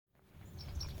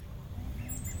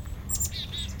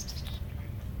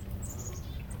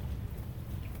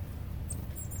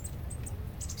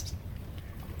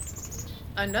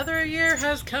Another year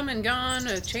has come and gone,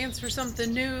 a chance for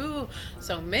something new.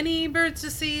 So many birds to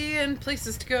see and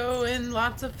places to go and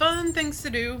lots of fun things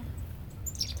to do.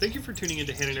 Thank you for tuning in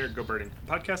to Hannah and Eric Go Birding,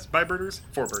 a podcast by birders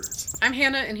for birders. I'm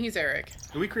Hannah and he's Eric.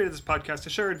 And we created this podcast to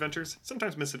share our adventures,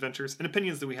 sometimes misadventures, and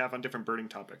opinions that we have on different birding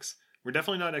topics. We're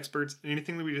definitely not experts, and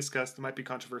anything that we discuss that might be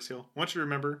controversial, I want you to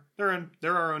remember, there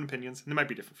are our own opinions, and they might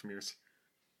be different from yours.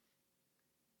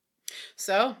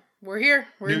 So, we're here.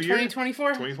 We're in 2024.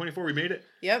 2024, we made it.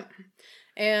 Yep.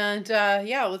 And,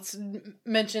 let's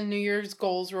mention New Year's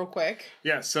goals real quick.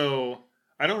 Yeah, so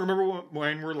I don't remember what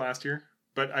mine were last year,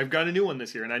 but I've got a new one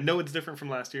this year, and I know it's different from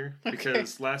last year,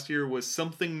 because last year was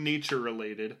something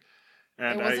nature-related.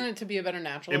 And wasn't it to be a better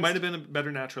naturalist? It might have been a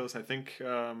better naturalist, I think.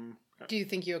 Do you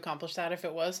think you accomplished that if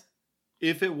it was?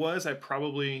 If it was, I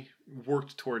probably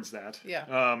worked towards that.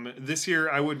 Yeah. This year,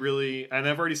 I would really, and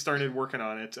I've already started working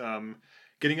on it,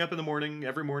 getting up in the morning,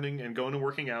 every morning, and going and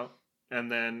working out,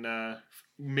 and then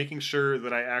making sure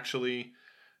that I actually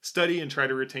study and try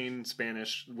to retain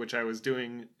Spanish, which I was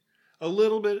doing a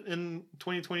little bit in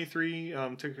 2023.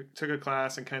 Took a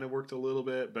class and kind of worked a little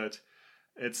bit, but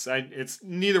it's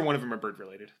neither one of them are bird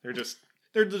related.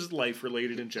 They're just life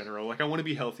related in general. Like, I want to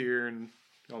be healthier and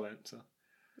all that. So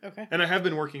okay. And I have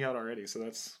been working out already, so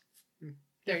that's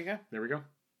there you go. There we go.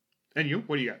 And you?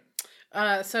 What do you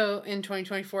got? So in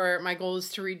 2024, my goal is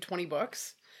to read 20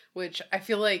 books, which I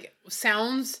feel like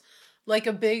sounds like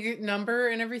a big number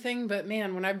and everything, but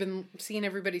man, when I've been seeing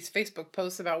everybody's Facebook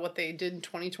posts about what they did in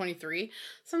 2023,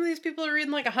 some of these people are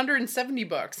reading like 170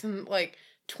 books, and like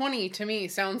 20 to me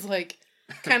sounds like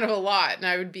kind of a lot, and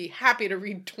I would be happy to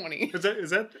read 20. Is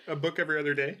that a book every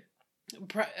other day?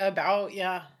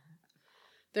 Yeah.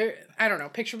 I don't know,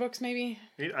 picture books maybe?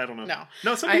 I don't know.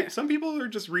 No, some people are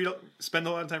just spend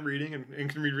a lot of time reading and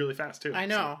can read really fast too. I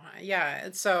know. So. Yeah.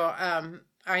 So,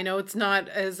 I know it's not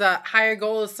as high a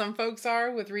goal as some folks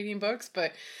are with reading books,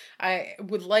 but I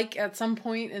would like at some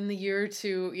point in the year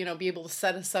to, be able to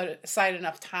set aside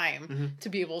enough time to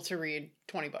be able to read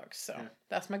 20 books. So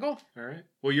That's my goal. All right.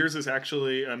 Well, yours is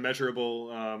actually a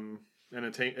measurable,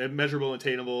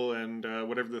 attainable, and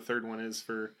whatever the third one is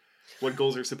for what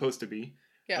goals are supposed to be.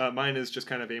 Yeah. Mine is just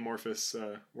kind of amorphous,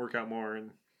 work out more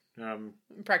and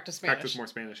practice Spanish. Practice more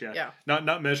Spanish, yeah.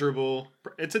 Not measurable.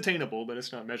 It's attainable, but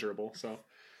it's not measurable. So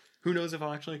who knows if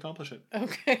I'll actually accomplish it.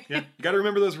 Okay. Yeah. You got to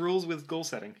remember those rules with goal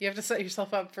setting. You have to set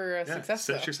yourself up for success.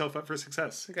 Set yourself up for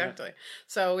success. Exactly. Yeah.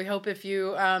 So we hope if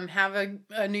you have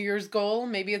a New Year's goal,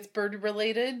 maybe it's bird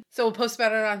related. So we'll post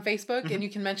about it on Facebook and you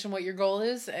can mention what your goal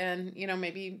is and,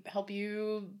 maybe help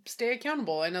you stay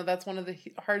accountable. I know that's one of the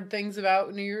hard things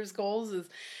about New Year's goals is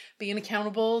being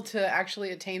accountable to actually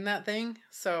attain that thing.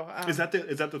 So is that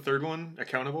the third one?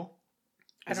 Accountable?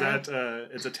 Is that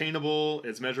it's attainable,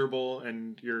 it's measurable,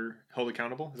 and you're held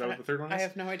accountable? Is that what the third one is? I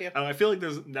have no idea. I feel like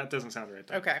that doesn't sound right.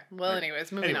 Though. Okay. Well,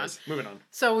 anyways, moving on.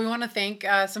 So we want to thank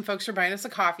some folks for buying us a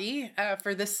coffee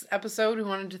for this episode. We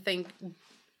wanted to thank.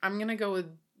 I'm gonna go with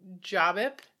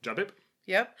Jabip. Jabip.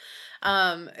 Yep.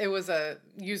 It was a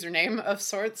username of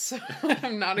sorts, so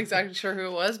I'm not exactly sure who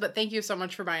it was, but thank you so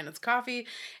much for buying us coffee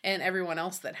and everyone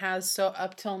else that has. So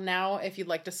up till now, if you'd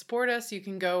like to support us, you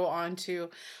can go on to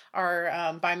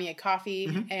our Buy Me a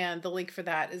Coffee, and the link for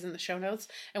that is in the show notes.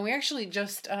 And we actually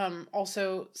just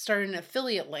also started an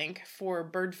affiliate link for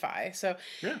BirdFi. So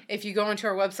if you go onto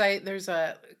our website, there's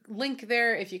a link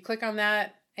there. If you click on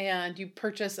that, and you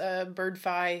purchase a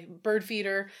BirdFi bird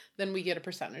feeder, then we get a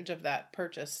percentage of that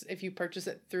purchase if you purchase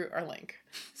it through our link.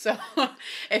 So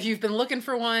if you've been looking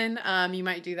for one, you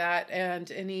might do that.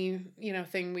 And any,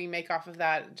 thing we make off of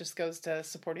that just goes to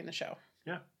supporting the show.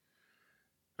 Yeah.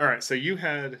 All right. So you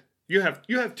have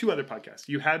two other podcasts.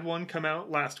 You had one come out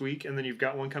last week, and then you've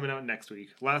got one coming out next week.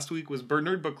 Last week was Bird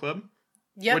Nerd Book Club.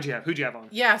 Yep. What'd you have? Who'd you have on?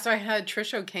 Yeah, so I had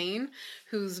Trish O'Kane,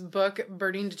 whose book,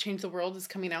 Birding to Change the World, is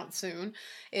coming out soon.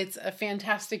 It's a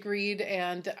fantastic read,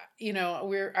 and,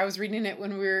 I was reading it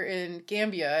when we were in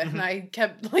Gambia, and I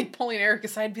kept, pulling Eric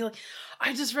aside and be like,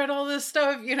 I just read all this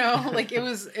stuff, it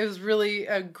was really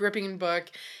a gripping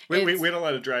book. We had a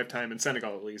lot of drive time in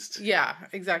Senegal, at least. Yeah,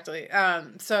 exactly.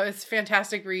 So it's a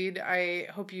fantastic read. I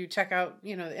hope you check out,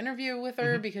 the interview with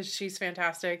her, because she's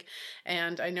fantastic,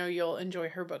 and I know you'll enjoy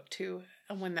her book, too,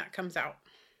 when that comes out.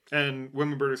 And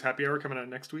Women Birders Happy Hour coming out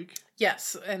next week?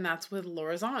 Yes, and that's with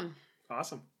Laura Zahn.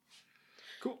 Awesome.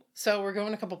 Cool. So we're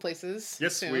going a couple places.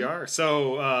 Yes, soon. We are.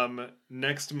 So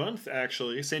next month,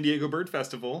 actually, San Diego Bird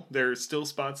Festival. There's still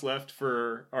spots left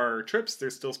for our trips.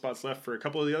 There's still spots left for a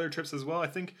couple of the other trips as well. I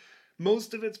think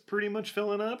most of it's pretty much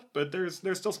filling up, but there's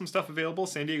still some stuff available.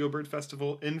 San Diego Bird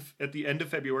Festival at the end of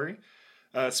February.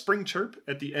 Spring Chirp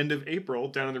at the end of April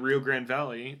down in the Rio Grande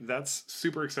Valley. That's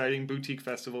super exciting. Boutique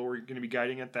festival. We're going to be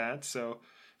guiding at that. So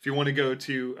if you want to go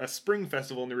to a spring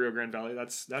festival in the Rio Grande Valley,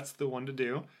 that's the one to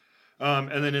do.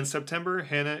 And then in September,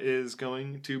 Hannah is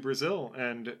going to Brazil,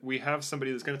 and we have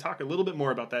somebody that's going to talk a little bit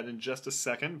more about that in just a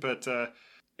second. But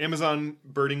Amazon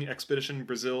Birding Expedition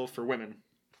Brazil for Women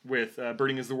with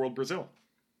Birding is the World Brazil.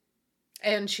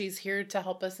 And she's here to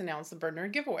help us announce the Bird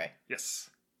Nerd giveaway.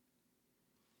 Yes.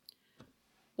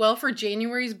 Well, for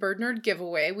January's Bird Nerd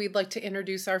giveaway, we'd like to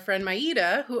introduce our friend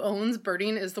Maida, who owns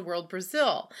Birding is the World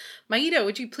Brazil. Maida,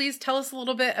 would you please tell us a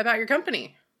little bit about your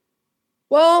company?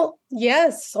 Well,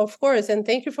 yes, of course. And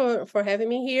thank you for having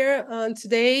me here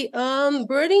today.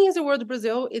 Birding is the World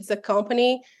Brazil. It's a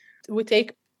company. We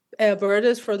take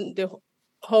birders from the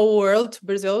whole world to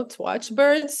Brazil to watch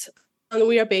birds. And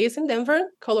we are based in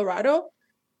Denver, Colorado.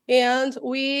 And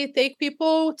we take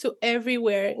people to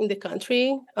everywhere in the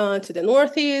country, to the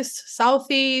Northeast,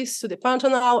 Southeast, to the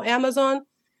Pantanal, Amazon.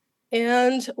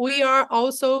 And we are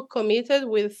also committed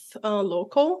with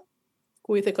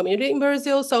the community in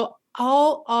Brazil. So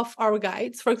all of our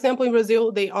guides, for example, in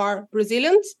Brazil, they are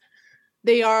Brazilians.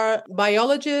 They are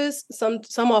biologists.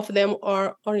 Some of them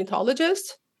are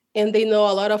ornithologists, and they know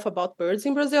a lot about birds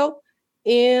in Brazil.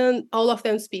 And all of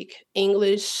them speak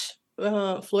English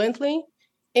fluently.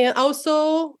 And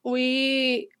also,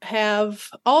 we have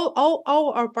all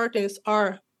our partners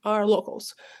are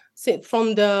locals,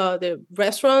 from the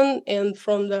restaurant and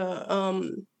from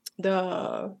the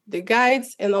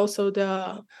guides, and also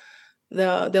the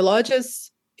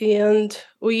lodges. And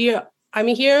I'm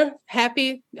here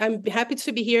happy. I'm happy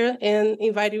to be here and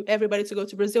invite everybody to go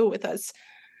to Brazil with us.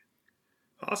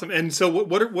 Awesome. And so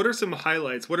what are some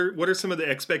highlights? What are some of the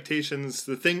expectations,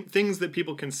 the things that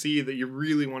people can see that you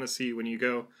really want to see when you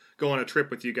go on a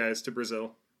trip with you guys to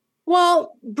Brazil?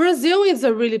 Well, Brazil is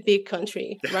a really big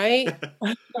country, right?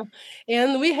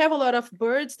 And we have a lot of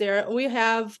birds there. We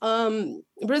have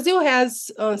Brazil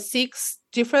has 6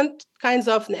 different kinds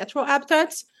of natural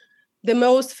habitats. The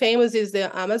most famous is the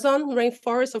Amazon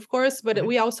rainforest, of course, but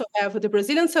we also have the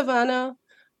Brazilian savanna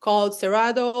called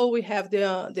Cerrado. We have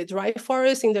the dry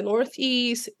forest in the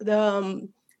northeast, the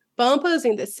pampas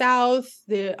in the south,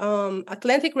 the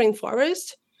Atlantic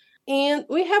rainforest. And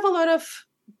we have a lot of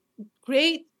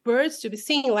great birds to be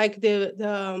seen, like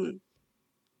the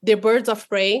birds of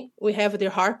prey. We have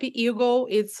the harpy eagle.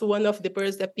 It's one of the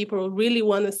birds that people really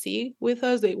want to see with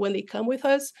us when they come with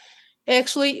us.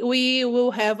 Actually, we will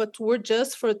have a tour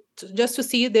just to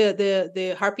see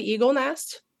the harpy eagle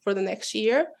nest for the next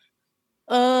year.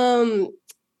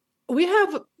 We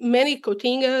have many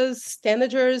cotingas,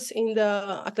 tanagers in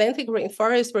the Atlantic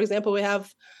rainforest. For example, we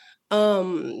have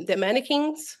the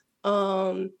mannequins,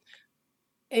 and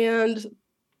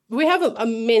we have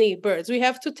many birds. We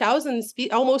have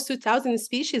almost 2,000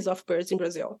 species of birds in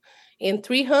Brazil, and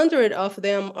 300 of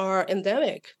them are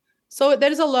endemic. So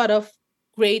there is a lot of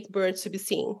great birds to be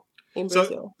seen in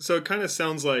Brazil. So it kind of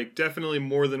sounds like definitely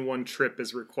more than one trip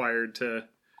is required to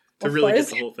really get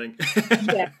the whole thing.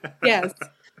 Yes.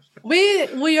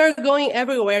 We are going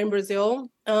everywhere in Brazil.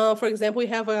 For example, we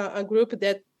have a group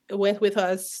that went with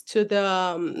us to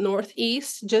the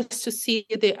northeast just to see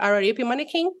the Araripe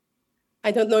mannequin.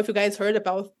 I don't know if you guys heard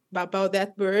about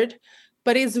that bird,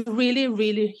 but it's really,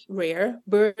 really rare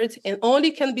bird and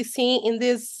only can be seen in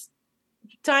this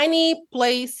tiny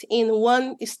place in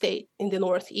one state in the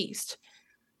northeast.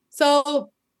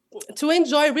 So to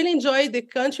really enjoy the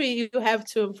country, you have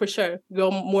to, for sure,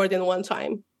 go more than one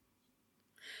time.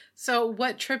 So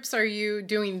what trips are you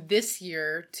doing this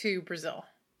year to Brazil?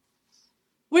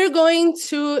 We're going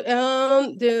to,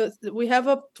 we have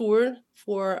a tour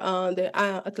for the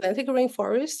Atlantic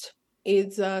rainforest.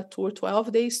 It's a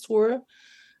 12 days tour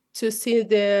to see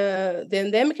the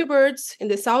endemic birds in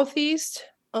the southeast.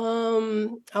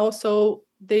 Also,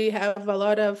 they have a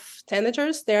lot of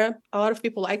tanagers there. A lot of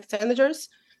people like tanagers.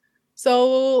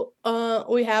 So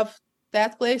we have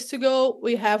that place to go.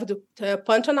 We have the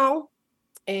Pantanal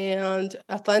and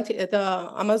the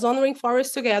Amazon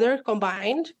rainforest together,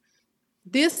 combined.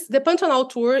 The Pantanal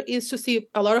tour is to see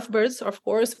a lot of birds, of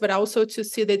course, but also to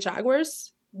see the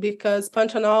jaguars, because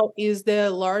Pantanal is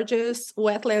the largest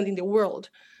wetland in the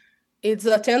world. It's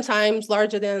 10 times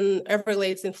larger than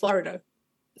Everglades in Florida.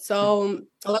 So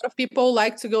a lot of people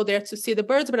like to go there to see the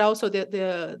birds, but also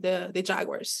the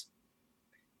jaguars.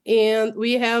 And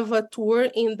we have a tour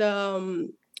in the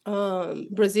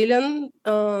Brazilian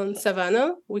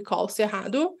savanna, we call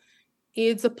Cerrado.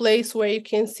 It's a place where you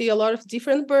can see a lot of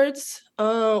different birds.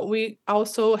 We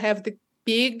also have the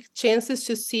big chances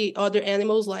to see other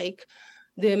animals like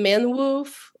the man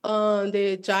wolf,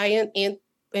 the giant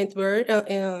bird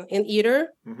and eater.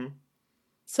 Mm-hmm.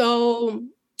 So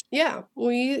yeah,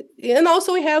 we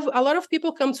have a lot of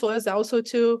people come to us also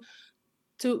to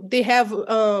they have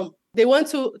they want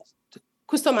to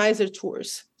customize their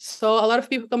tours. So a lot of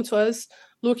people come to us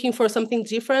looking for something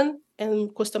different and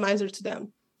customize it to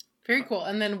them. Very cool.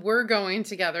 And then we're going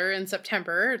together in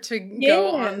September to go Yeah.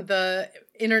 on the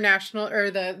international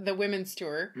or the women's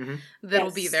tour Mm-hmm.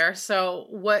 that'll be Yes. there. So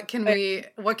what can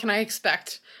I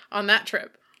expect on that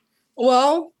trip?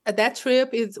 Well, that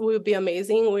trip will be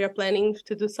amazing. We are planning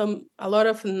to do a lot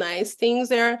of nice things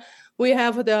there. We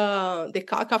have the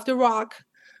cock of the rock.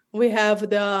 We have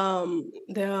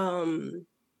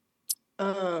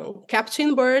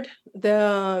captain bird,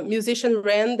 the musician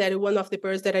wren, that is one of the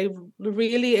birds that I'm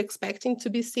really expecting to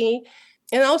be seen.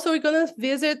 And also we're gonna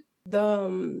visit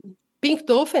the pink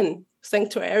dolphin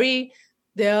sanctuary,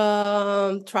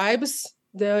 the tribes,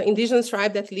 the indigenous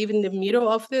tribe that live in the middle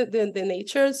of the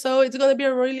nature. So it's gonna be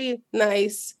a really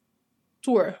nice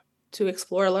tour to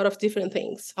explore a lot of different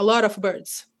things, a lot of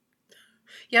birds.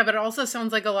 Yeah, but it also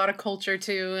sounds like a lot of culture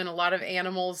too and a lot of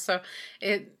animals. So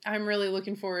I'm really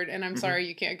looking forward, and I'm sorry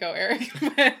you can't go, Eric,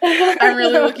 but I'm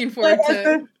really looking forward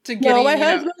to getting, no, my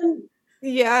husband,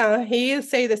 yeah, he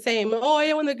say the same. Oh,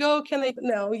 I want to go. Can I?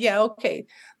 No, yeah, okay.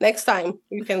 Next time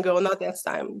you can go. Not this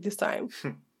time.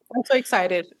 I'm so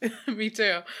excited. Me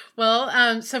too.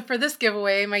 Well, so for this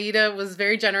giveaway, Maida was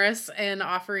very generous in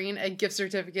offering a gift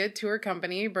certificate to her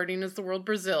company, Birding is the World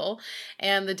Brazil.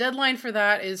 And the deadline for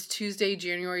that is Tuesday,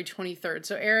 January 23rd.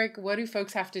 So, Eric, what do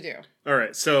folks have to do? All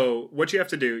right. So what you have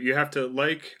to do, you have to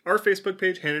like our Facebook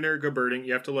page, Hannah and Eric Go Birding.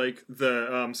 You have to like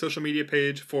the social media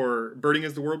page for Birding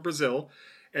is the World Brazil.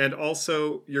 And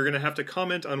also, you're going to have to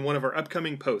comment on one of our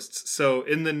upcoming posts. So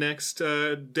in the next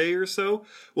day or so,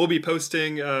 we'll be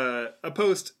posting a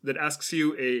post that asks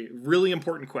you a really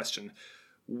important question.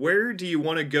 Where do you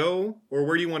want to go, or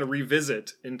where do you want to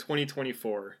revisit in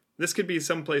 2024? This could be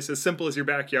someplace as simple as your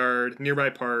backyard, nearby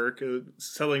park,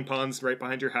 selling ponds right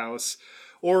behind your house,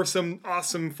 or some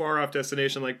awesome far-off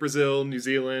destination like Brazil, New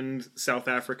Zealand, South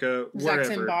Africa, wherever.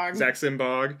 Sax-Zim Bog. Sax-Zim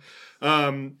Bog.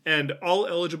 And all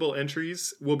eligible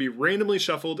entries will be randomly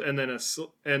shuffled, and then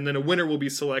a winner will be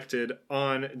selected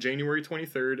on January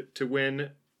 23rd to win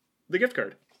the gift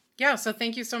card. Yeah, so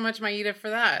thank you so much, Maida,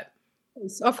 for that.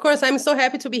 Of course, I'm so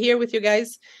happy to be here with you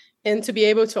guys and to be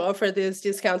able to offer this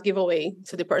discount giveaway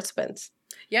to the participants.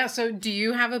 Yeah, so do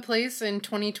you have a place in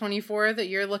 2024 that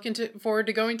you're looking forward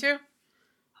to going to?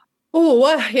 Oh,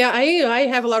 well, yeah, I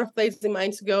have a lot of places in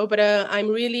mind to go, but I'm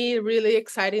really, really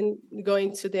excited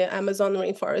going to the Amazon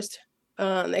rainforest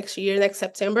next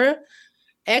September.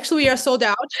 Actually, we are sold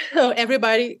out.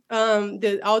 Everybody,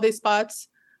 all the spots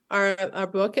are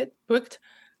booked,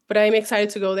 but I'm excited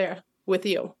to go there with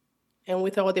you and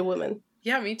with all the women.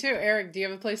 Yeah, me too. Eric, do you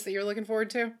have a place that you're looking forward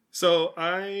to? So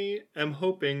I am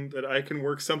hoping that I can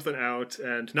work something out,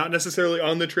 and not necessarily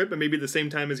on the trip, but maybe the same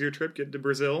time as your trip, get to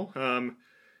Brazil.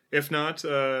 If not,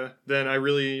 then I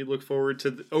really look forward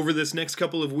to, over this next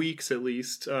couple of weeks at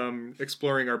least,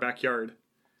 exploring our backyard.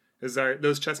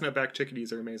 Those chestnut-backed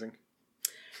chickadees are amazing.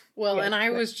 Well, Yeah. and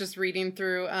I was just reading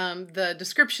through the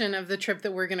description of the trip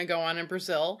that we're going to go on in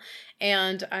Brazil,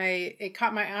 and it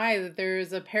caught my eye that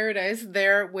there's a paradise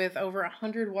there with over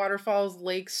 100 waterfalls,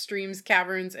 lakes, streams,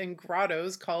 caverns, and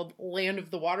grottos called Land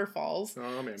of the Waterfalls.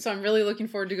 Oh, man. So I'm really looking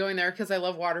forward to going there because I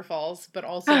love waterfalls, but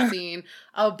also seeing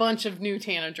a bunch of new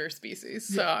tanager species.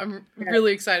 So I'm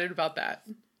really excited about that.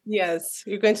 Yes,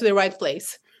 you're going to the right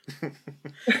place.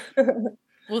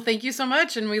 Well, thank you so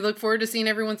much, and we look forward to seeing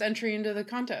everyone's entry into the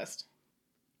contest.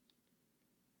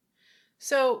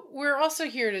 So, we're also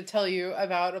here to tell you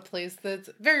about a place that's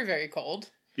very, very cold.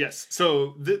 Yes.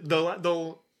 So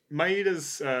the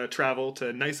Maida's travel to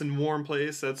a nice and warm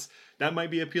place, that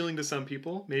might be appealing to some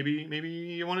people. Maybe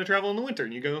you want to travel in the winter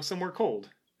and you go somewhere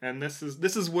cold. And this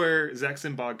is where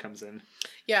Sax-Zim Bog comes in.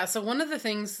 Yeah, so one of the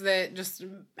things that just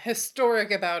historic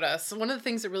about us, one of the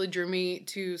things that really drew me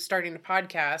to starting a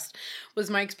podcast was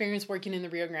my experience working in the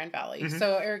Rio Grande Valley. Mm-hmm.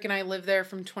 So Eric and I lived there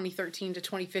from 2013 to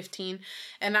 2015,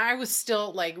 and I was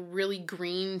still like really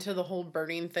green to the whole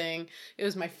birding thing. It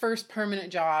was my first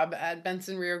permanent job at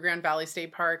Benson Rio Grande Valley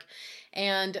State Park,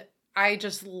 and I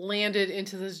just landed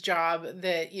into this job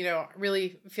that,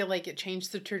 really feel like it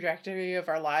changed the trajectory of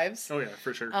our lives. Oh, yeah,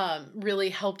 for sure. Really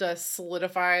helped us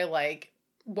solidify, like,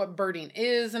 what birding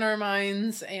is in our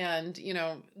minds. And,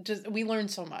 just, we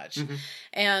learned so much. Mm-hmm.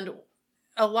 And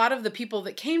a lot of the people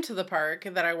that came to the park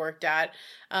that I worked at,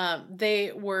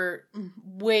 they were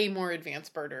way more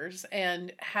advanced birders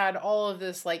and had all of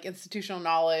this like institutional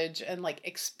knowledge and like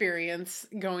experience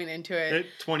going into it.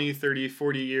 20, 30,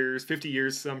 40 years, 50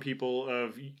 years, some people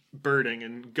of birding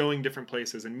and going different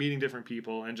places and meeting different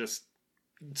people and just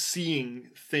seeing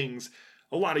things.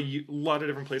 A lot of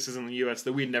different places in the U.S.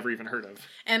 that we'd never even heard of.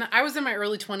 And I was in my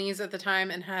early 20s at the time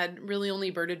and had really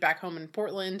only birded back home in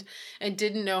Portland and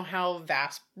didn't know how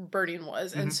vast birding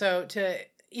was. And so to,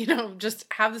 just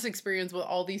have this experience with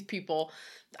all these people,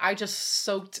 I just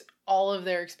soaked all of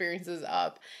their experiences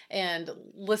up and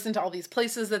listened to all these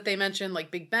places that they mentioned,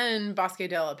 like Big Bend, Bosque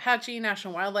del Apache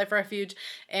National Wildlife Refuge,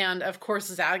 and of course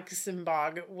Sax-Zim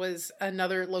Bog was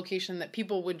another location that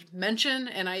people would mention,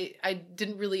 and I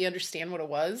didn't really understand what it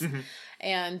was.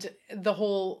 And the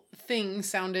whole thing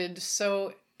sounded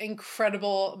so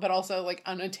incredible, but also like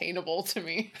unattainable to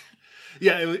me.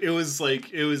 Yeah, it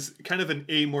was kind of an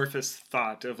amorphous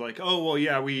thought of like, oh, well,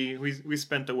 yeah, we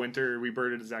spent the winter, we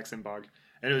birded at Sax-Zim Bog.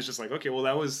 And it was just like, okay, well,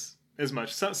 that was as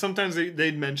much. Sometimes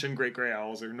they'd mention great gray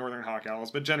owls or northern hawk owls,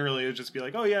 but generally it would just be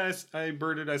like, oh, yeah, I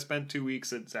birded, I spent 2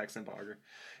 weeks at Sax-Zim Bog.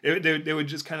 They would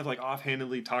just kind of like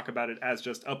offhandedly talk about it as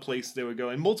just a place they would go.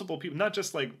 And multiple people, not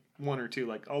just like one or two,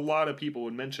 like a lot of people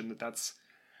would mention that that's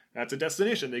a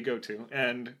destination they go to.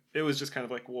 And it was just kind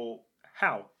of like, well,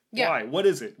 how? Yeah. Why? What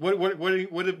is it?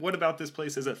 What about this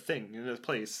place is a thing in this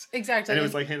place? Exactly. And it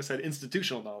was like Hannah said,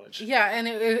 institutional knowledge. Yeah, and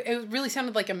it really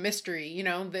sounded like a mystery,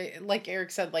 like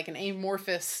Eric said, like an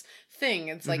amorphous thing.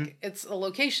 It's like, it's a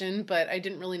location, but I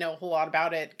didn't really know a whole lot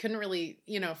about it. Couldn't really,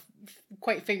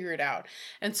 quite figure it out.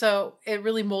 And so it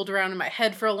really mulled around in my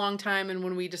head for a long time. And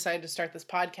when we decided to start this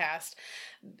podcast,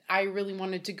 I really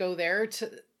wanted to go there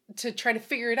to try to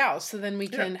figure it out. So then we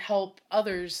can help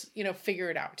others, figure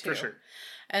it out too. For sure.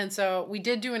 And so we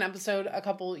did do an episode a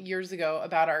couple years ago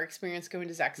about our experience going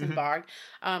to Sax-Zim Bog.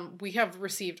 We have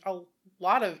received a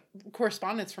lot of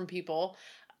correspondence from people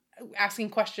asking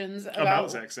questions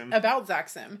about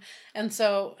Sax-Zim. And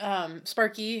so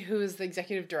Sparky, who is the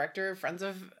executive director of Friends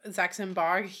of Sax-Zim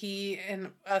Bog, he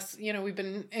and us, we've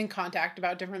been in contact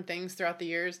about different things throughout the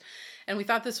years. And we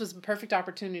thought this was the perfect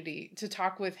opportunity to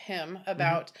talk with him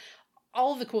about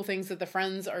all of the cool things that the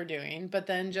Friends are doing, but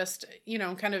then just,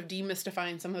 kind of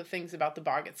demystifying some of the things about the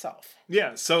bog itself.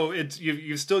 Yeah, so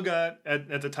you've still got,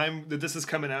 at the time that this is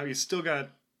coming out, you still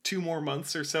got 2 more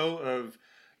months or so of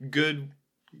good,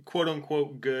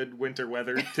 quote-unquote good winter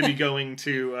weather to be going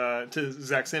to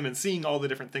Sax-Zim and seeing all the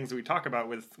different things that we talk about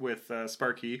with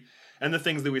Sparky and the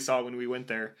things that we saw when we went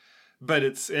there.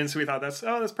 But so we thought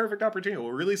that's perfect opportunity.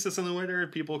 We'll release this in the winter.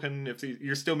 People can, if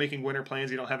you're still making winter plans,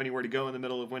 you don't have anywhere to go in the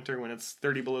middle of winter when it's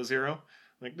 30 below zero.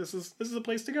 Like this is a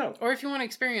place to go. Or if you want to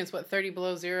experience what 30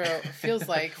 below zero feels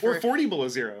like, or 40 below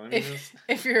zero.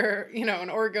 If you're an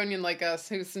Oregonian like us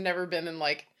who's never been in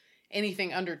like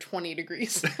anything under 20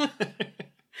 degrees.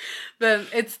 Then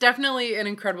it's definitely an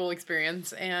incredible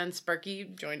experience, and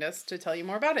Sparky joined us to tell you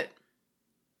more about it.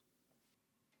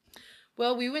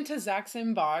 Well, we went to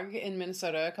Sax-Zim Bog in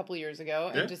Minnesota a couple years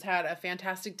ago and just had a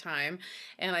fantastic time.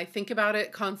 And I think about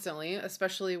it constantly,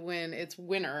 especially when it's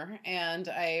winter and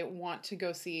I want to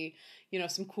go see,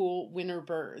 some cool winter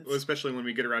birds. Well, especially when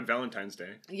we get around Valentine's Day.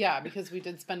 Yeah, because we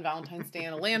did spend Valentine's Day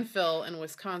in a landfill in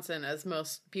Wisconsin, as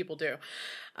most people do.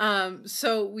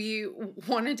 So we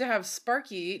wanted to have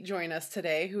Sparky join us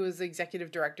today, who is the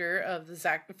executive director of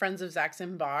the Friends of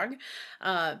Sax-Zim Bog,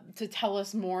 to tell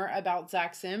us more about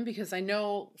Sax-Zim, because I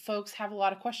know folks have a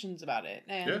lot of questions about it,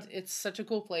 and it's such a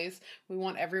cool place. We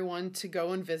want everyone to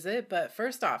go and visit. But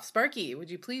first off, Sparky, would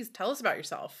you please tell us about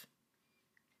yourself?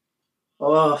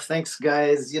 Oh, thanks,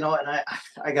 guys. And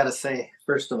I got to say,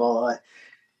 first of all,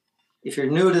 if you're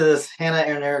new to this Hannah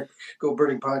and Eric Go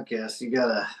Birding podcast, you got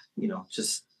to,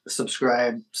 just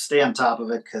subscribe, stay on top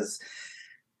of it, because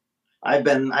I've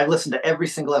listened to every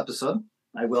single episode,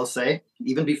 I will say,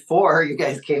 even before you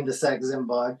guys came to Sax-Zim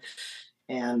Bog.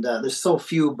 And there's so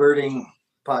few birding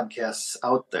podcasts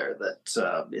out there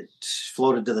that it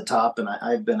floated to the top, and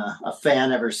I've been a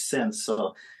fan ever since.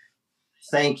 So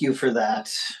thank you for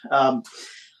that. I'm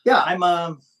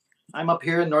up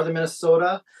here in northern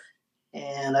Minnesota,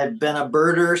 and I've been a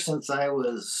birder since I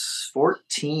was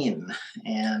 14.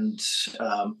 And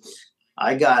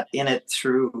I got in it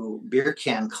through beer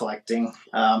can collecting.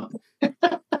 I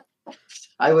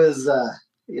was,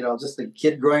 just a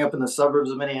kid growing up in the suburbs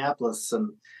of Minneapolis,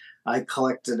 and I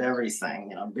collected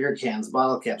everything, beer cans,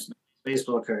 bottle caps,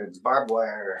 baseball cards, barbed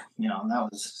wire, and that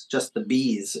was just the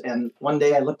bees. And one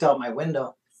day I looked out my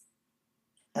window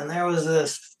and there was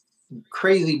this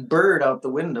crazy bird out the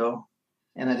window,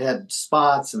 and it had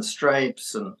spots and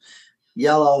stripes, and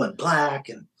yellow and black.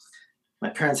 And my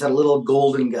parents had a little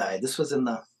golden guy. This was in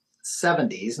the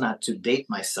 70s, not to date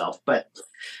myself, but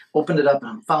opened it up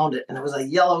and found it. And it was a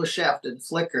yellow shafted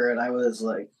flicker. And I was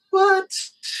like, what?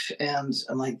 And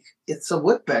I'm like, it's a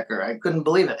woodpecker. I couldn't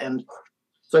believe it. And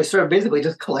so I started basically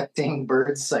just collecting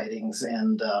bird sightings.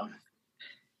 And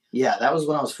yeah, that was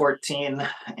when I was 14.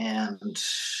 And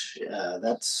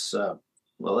that's,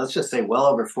 well, let's just say well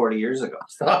over 40 years ago.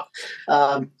 So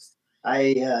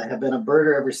I have been a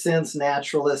birder ever since,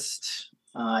 naturalist.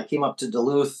 I came up to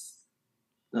Duluth,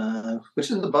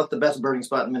 which is about the best birding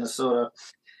spot in Minnesota.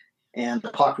 And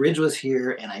the Hawk Ridge was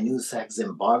here, and I knew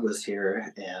Sax-Zim Bog was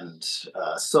here. And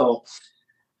so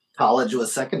college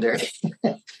was secondary.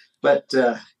 But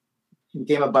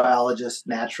became a biologist,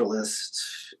 naturalist.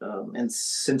 And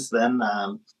since then,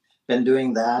 been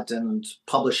doing that and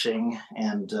publishing,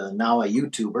 and now a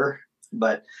YouTuber.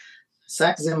 But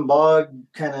Sax-Zim Bog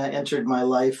kind of entered my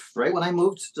life right when I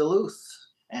moved to Duluth,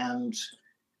 and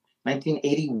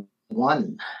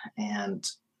 1981. And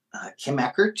Kim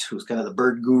Eckert, who's kind of the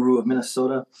bird guru of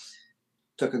Minnesota,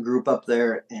 took a group up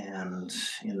there. And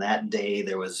in that day,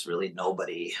 there was really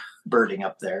nobody birding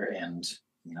up there. And,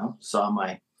 saw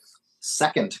my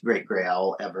second great gray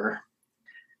owl ever,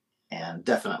 and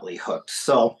definitely hooked.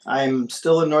 So I'm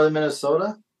still in northern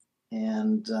Minnesota,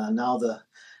 and now the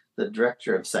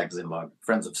director of Sax-Zim Bog,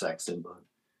 Friends of Sax-Zim Bog.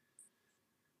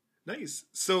 Nice.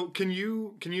 So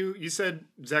you said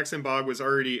Sax-Zim Bog was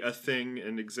already a thing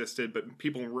and existed, but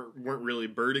people weren't really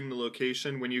birding the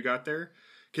location when you got there.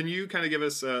 Can you kind of give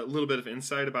us a little bit of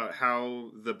insight about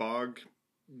how the bog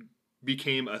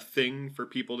became a thing for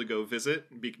people to go visit,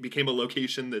 became a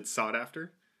location that's sought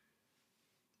after?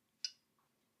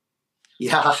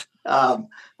 Yeah.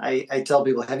 I tell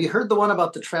people, have you heard the one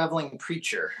about the traveling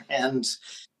preacher? And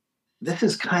this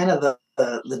is kind of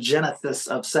the genesis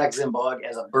of Sax-Zim Bog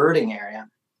as a birding area.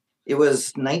 It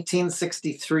was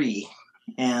 1963,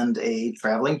 and a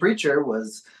traveling preacher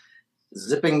was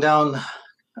zipping down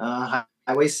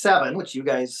Highway 7, which you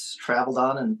guys traveled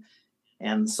on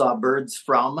and saw birds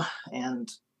from.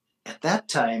 And at that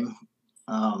time,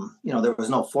 there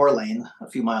was no 4-lane a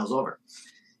few miles over.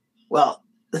 Well,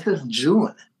 this is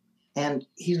June, and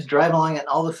he's driving along, and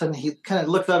all of a sudden he kind of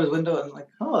looks out his window and like,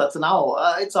 oh, that's an owl.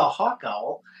 It's a hawk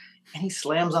owl. And he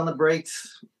slams on the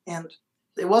brakes, and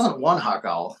it wasn't one hawk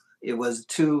owl. It was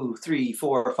 2, 3,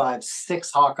 4, 5,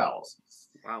 6 hawk owls.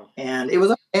 Wow. And it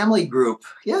was a family group.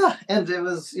 Yeah. And it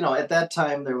was, at that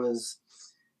time there was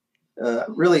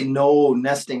really no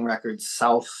nesting records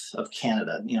south of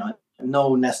Canada,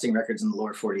 no nesting records in the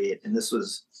lower 48. And this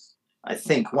was, I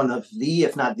think, one of the,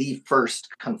 if not the first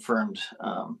confirmed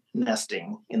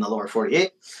nesting in the lower 48.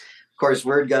 Of course,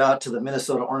 word got out to the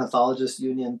Minnesota Ornithologists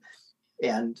Union,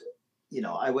 and,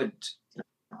 I would,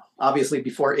 obviously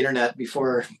before internet,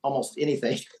 before almost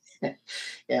anything,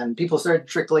 and people started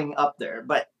trickling up there.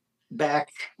 But back,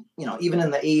 even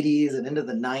in the 80s and into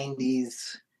the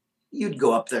 90s, you'd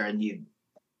go up there and you'd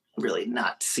really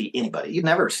not see anybody. You'd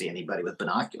never see anybody with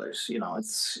binoculars. It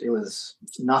was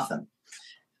nothing.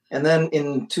 And then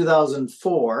in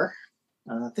 2004,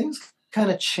 things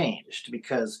kind of changed,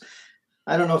 because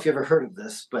I don't know if you ever heard of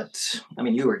this, but I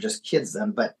mean, you were just kids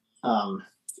then, but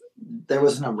there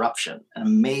was an eruption, a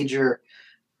major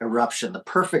eruption, the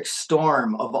perfect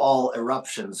storm of all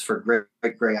eruptions for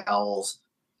great gray owls,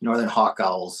 northern hawk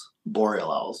owls,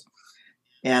 boreal owls.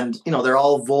 And, they're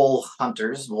all vole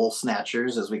hunters, vole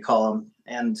snatchers, as we call them.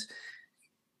 And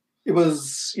it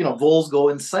was, voles go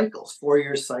in cycles,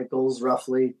 4-year cycles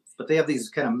roughly, but they have these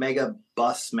kind of mega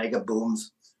busts, mega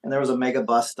booms. And there was a mega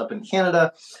bust up in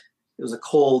Canada. It was a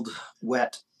cold,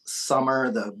 wet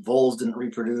summer. The voles didn't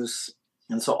reproduce.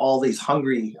 And so all these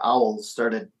hungry owls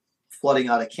started flooding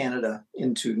out of Canada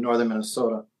into northern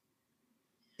Minnesota.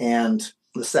 And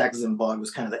the Sax-Zim Bog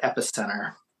was kind of the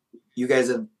epicenter. You guys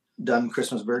have done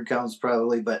Christmas bird counts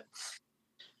probably, but,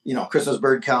 Christmas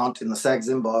bird count in the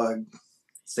Sax-Zim Bog,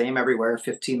 same everywhere,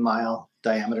 15-mile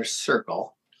diameter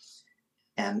circle.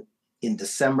 And in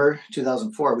December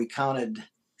 2004, we counted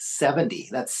 70.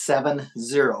 That's 70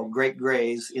 great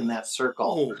grays in that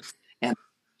circle. Oh. And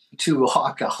 2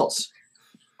 hawk owls.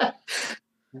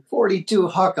 42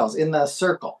 hawk owls in the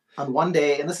circle on one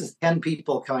day. And this is 10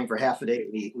 people coming for half a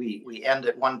day. We end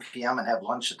at 1 p.m. and have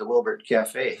lunch at the Wilbert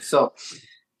Cafe. So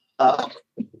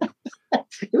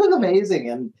it was amazing.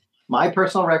 And my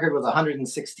personal record was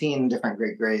 116 different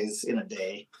great grays in a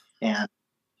day. And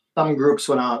some groups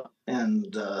went out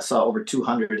and saw over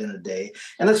 200 in a day.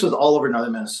 And this was all over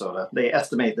northern Minnesota. They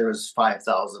estimate there was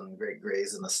 5,000 great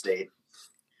grays in the state.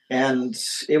 And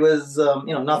it was,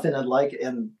 nothing I'd like.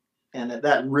 And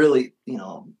that really,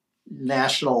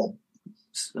 national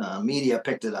media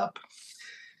picked it up.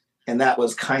 And that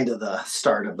was kind of the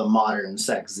start of the modern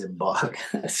Sax-Zim Bog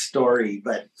story.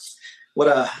 But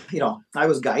I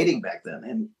was guiding back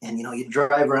then, and you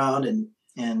drive around,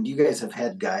 and you guys have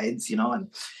had guides, and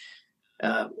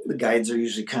the guides are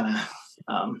usually kind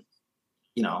of,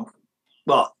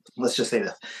 well, let's just say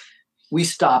this. We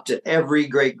stopped at every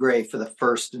great gray for the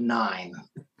first 9.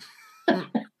 And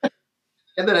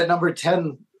then at number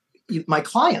 10, my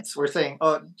clients were saying,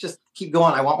 oh, just keep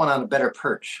going. I want one on a better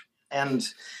perch. And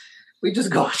we just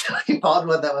go until we found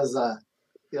one that was a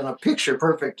picture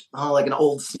perfect, like an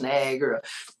old snag or a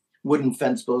wooden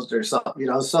fence post or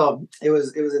something, so it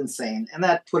was insane. And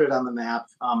that put it on the map.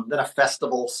 Then a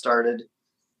festival started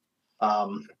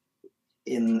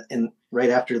in right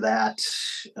after that,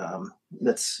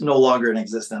 that's no longer in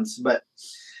existence, but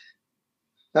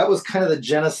that was kind of the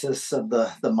genesis of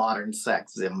the modern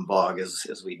Sax-Zim Bog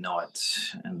as we know it.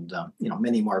 And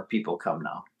many more people come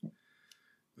now.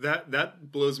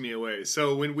 That blows me away.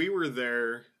 So when we were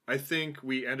there, I think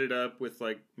we ended up with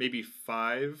like maybe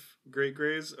 5 great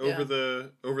grays over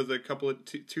the couple of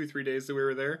 2-3 days that we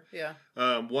were there. Yeah.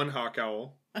 1 hawk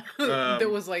owl. That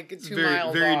was like 2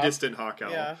 miles very off. distant hawk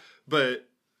owl. Yeah. But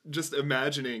just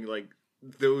imagining like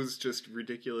those just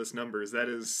ridiculous numbers.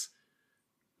 That's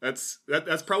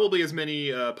probably as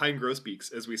many pine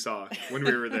grosbeaks as we saw when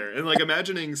we were there. And like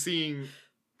imagining seeing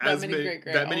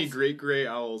that many great gray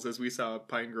owls as we saw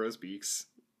pine grosbeaks.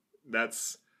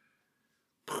 It's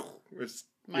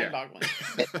mind-boggling.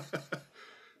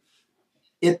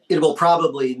 It will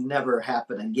probably never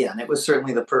happen again. It was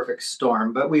certainly the perfect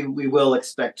storm, but we will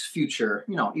expect future,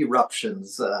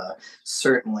 eruptions,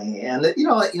 certainly. And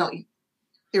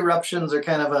eruptions are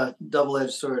kind of a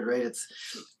double-edged sword, right? It's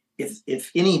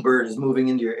if any bird is moving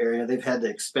into your area, they've had to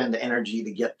expend energy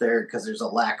to get there because there's a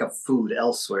lack of food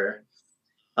elsewhere.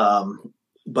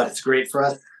 But it's great for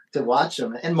us to watch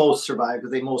them, and most survive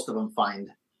because most of them find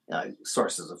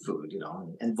sources of food,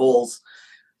 and voles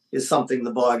is something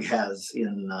the bog has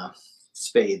in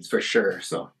spades for sure.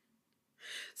 So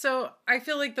I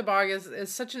feel like the bog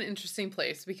is such an interesting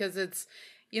place because it's,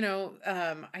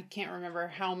 I can't remember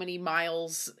how many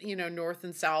miles, north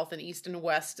and south and east and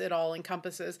west it all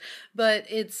encompasses, but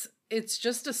it's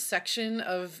just a section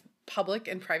of public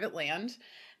and private land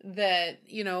that,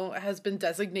 has been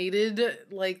designated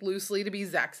like loosely to be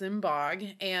Sax-Zim Bog.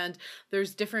 And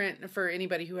there's different, for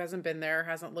anybody who hasn't been there,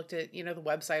 hasn't looked at, the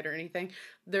website or anything,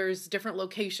 there's different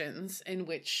locations in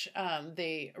which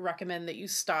they recommend that you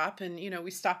stop. And,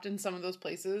 we stopped in some of those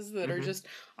places that are just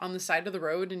on the side of the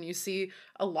road, and you see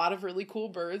a lot of really cool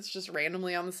birds just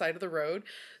randomly on the side of the road.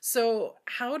 So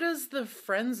how does the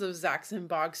Friends of Sax-Zim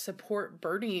Bog support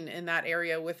birding in that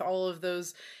area with all of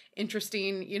those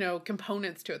interesting,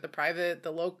 components to it, the private,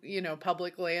 the local,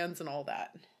 public lands and all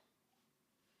that?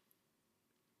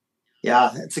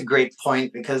 Yeah, it's a great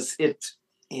point because a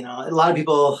lot of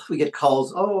people, we get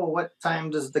calls, oh, what time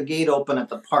does the gate open at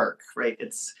the park, right?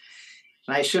 And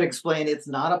I should explain, it's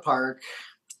not a park.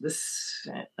 This,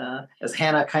 as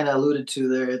Hannah kind of alluded to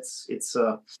there, it's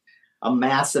a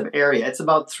massive area. It's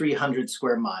about 300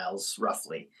 square miles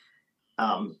roughly.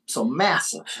 So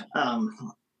massive.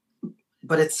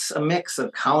 But it's a mix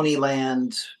of county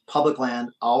land, public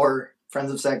land, our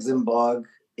Friends of Sax-Zim Bog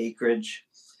acreage.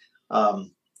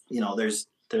 There's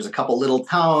a couple little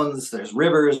towns, there's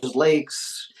rivers,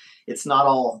 lakes. It's not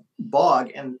all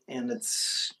bog, and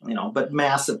it's, but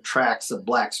massive tracts of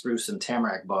black spruce and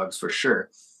tamarack bogs for sure.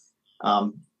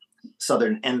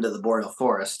 Southern end of the boreal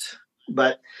forest.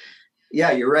 But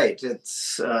yeah, you're right.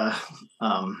 It's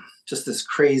just this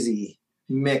crazy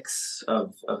mix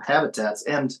of habitats.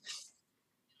 And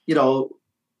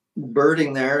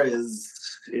birding there is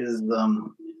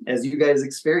as you guys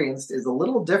experienced, is a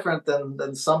little different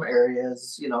than some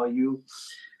areas. You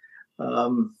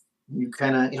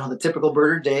kind of, the typical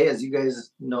birder day, as you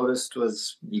guys noticed,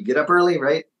 was you get up early,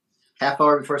 right? Half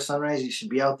hour before sunrise, you should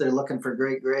be out there looking for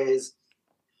great grays.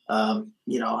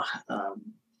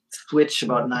 Switch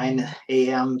about 9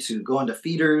 a.m. to go into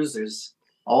feeders. There's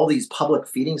all these public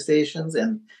feeding stations,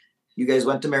 and you guys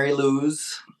went to Mary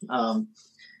Lou's.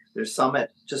 There's some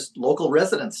at just local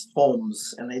residents'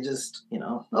 homes, and they just,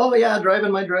 oh yeah, drive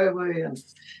in my driveway and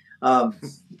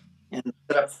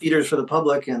set up feeders for the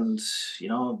public. And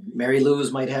Mary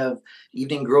Lou's might have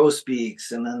evening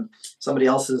grosbeaks, and then somebody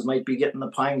else's might be getting the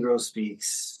pine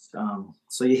grosbeaks.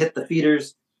 So you hit the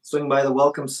feeders, swing by the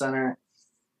welcome center,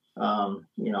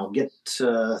 get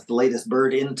the latest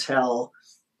bird intel,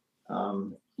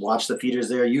 watch the feeders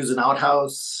there, use an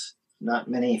outhouse. Not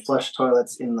many flush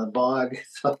toilets in the bog,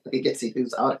 so they get to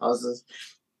use outhouses,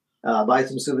 buy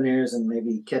some souvenirs, and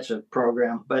maybe catch a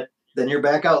program. But then you're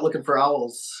back out looking for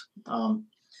owls.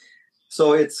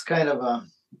 So it's kind of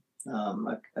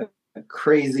a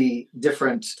crazy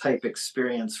different type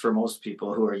experience for most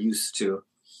people who are used to,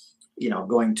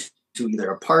 going to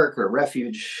either a park or a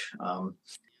refuge.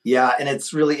 Yeah, and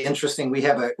it's really interesting. We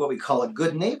have what we call a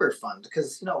good neighbor fund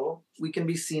because, we can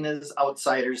be seen as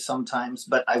outsiders sometimes.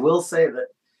 But I will say that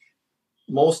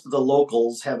most of the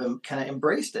locals have kind of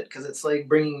embraced it because it's like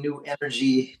bringing new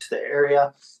energy to the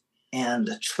area, and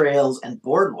trails and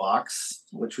boardwalks,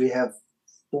 which we have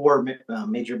 4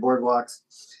 major boardwalks.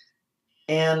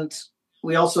 And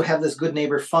we also have this Good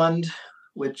Neighbor Fund,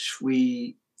 which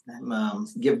we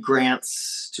give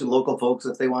grants to local folks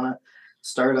if they want to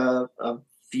start a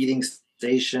feeding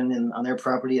station on their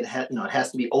property. It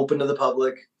has to be open to the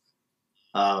public.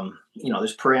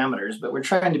 There's parameters, but we're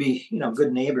trying to be,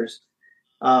 good neighbors.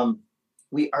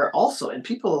 We are also, and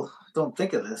people don't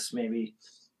think of this, maybe,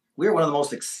 we're one of the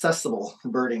most accessible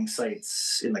birding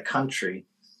sites in the country.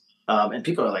 And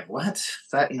people are like, what?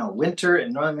 That, winter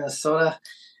in northern Minnesota?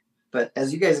 But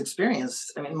as you guys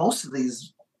experienced, I mean, most of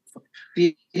these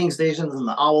feeding stations and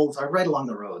the owls are right along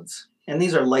the roads. And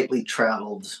these are lightly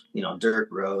traveled, dirt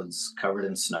roads covered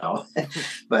in snow.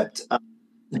 But,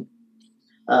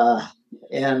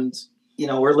 and,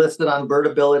 we're listed on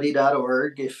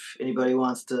birdability.org if anybody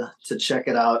wants to check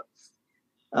it out.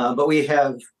 But we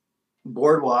have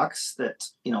boardwalks that,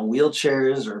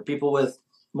 wheelchairs or people with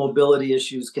mobility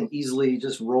issues can easily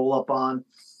just roll up on.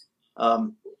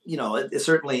 It's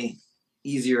certainly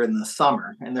easier in the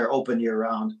summer and they're open year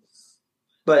round.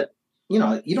 But, you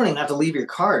don't even have to leave your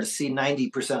car to see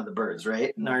 90% of the birds,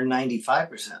 right? Or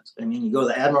 95%. I mean, you go to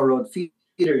the Admiral Road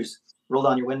feeders, roll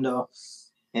down your window,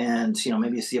 and,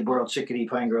 maybe you see a boreal chickadee,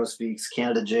 pine grosbeaks,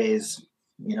 Canada jays.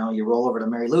 You roll over to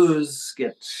Mary Lou's,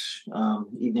 get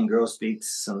evening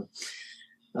grosbeaks and,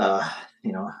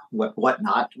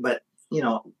 whatnot. But,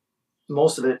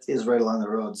 most of it is right along the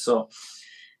road. So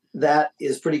that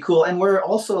is pretty cool. And we're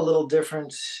also a little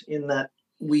different in that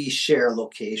we share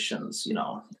locations,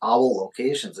 owl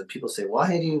locations. And people say,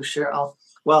 why do you share owl?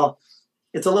 Well,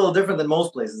 it's a little different than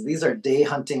most places. These are day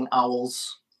hunting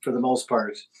owls for the most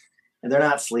part. And they're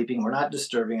not sleeping. We're not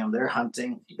disturbing them. They're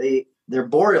hunting. They're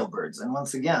boreal birds. And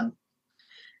once again,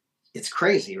 it's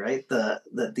crazy, right? That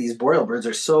these boreal birds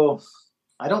are so,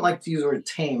 I don't like to use the word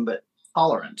tame, but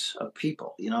tolerant of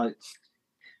people.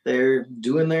 They're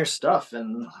doing their stuff,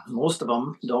 and most of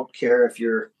them don't care if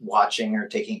you're watching or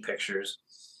taking pictures.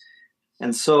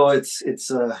 And so it's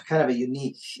a kind of a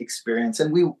unique experience.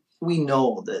 And we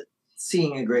know that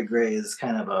seeing a great gray is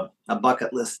kind of a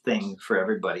bucket list thing for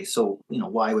everybody. So,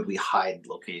 why would we hide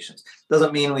locations?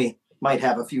 Doesn't mean we might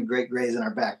have a few great grays in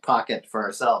our back pocket for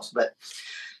ourselves, but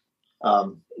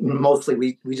mostly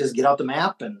we just get out the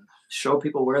map and show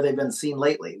people where they've been seen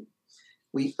lately.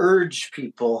 We urge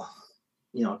people,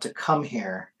 to come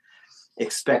here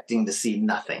expecting to see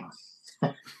nothing.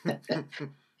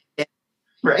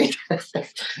 Right?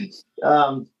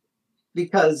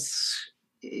 Because,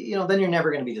 then you're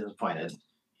never going to be disappointed.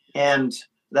 And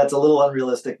that's a little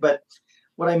unrealistic. But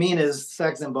what I mean is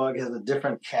Sax-Zim Bog has a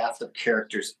different cast of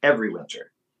characters every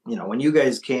winter. When you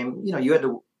guys came, you had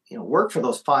to, work for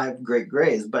those 5 great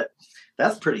grays, but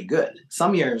that's pretty good.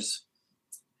 Some years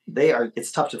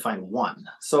it's tough to find one.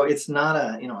 So it's not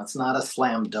a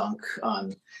slam dunk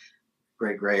on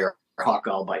great gray or hawk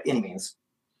owl by any means.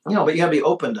 But you gotta be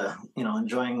open to,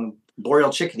 enjoying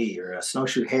boreal chickadee or a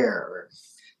snowshoe hare or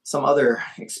some other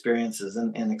experiences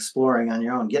and exploring on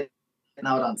your own, getting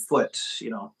out on foot,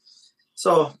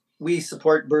 So we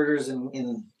support birders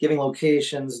in giving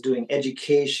locations, doing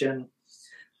education,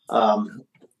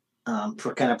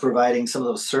 for kind of providing some of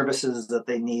those services that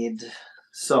they need.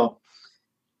 So,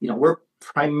 we're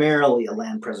primarily a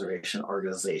land preservation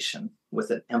organization with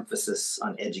an emphasis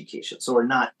on education. So we're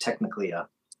not technically a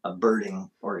birding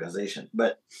organization,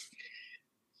 but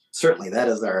certainly that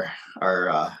is our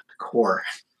core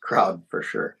crowd for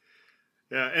sure.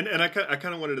 Yeah, and I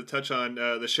kind of wanted to touch on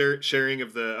the sharing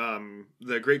of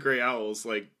the great gray owls.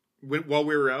 Like while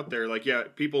we were out there, like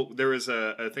people. There was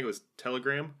I think it was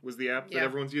Telegram was the app that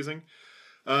everyone's using.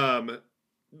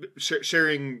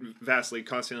 Sharing vastly,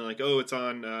 constantly, like, oh, it's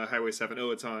on Highway 7,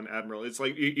 oh, it's on Admiral. It's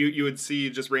like you would see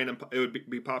just random, it would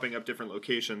be popping up different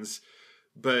locations,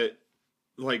 but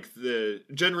like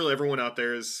everyone out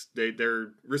there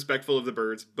they're respectful of the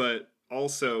birds, but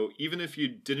also, even if you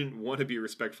didn't want to be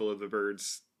respectful of the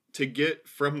birds, to get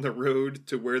from the road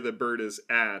to where the bird is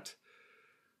at,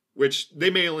 which they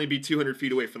may only be 200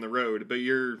 feet away from the road, but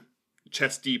you're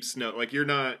chest deep snow. Like you're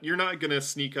not gonna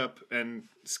sneak up and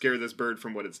scare this bird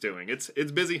from what it's doing. It's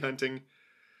busy hunting.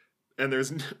 and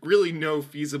there's really no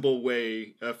feasible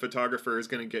way a photographer is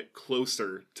going to get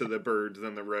closer to the bird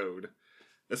than the road,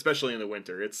 especially in the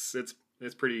winter. It's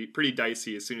pretty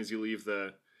dicey as soon as you leave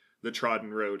the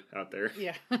trodden road out there.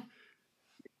 Yeah.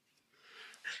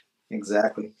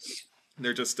 Exactly.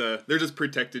 They're just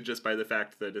protected just by the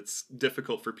fact that it's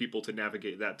difficult for people to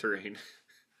navigate that terrain.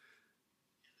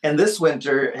 And this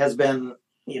winter has been,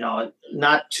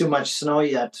 not too much snow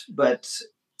yet, but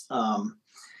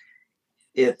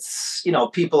it's,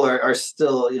 people are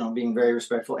still, being very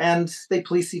respectful, and they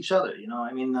police each other. You're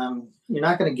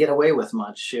not going to get away with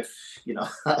much if,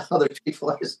 other people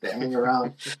are standing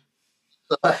around.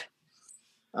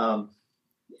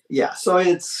 So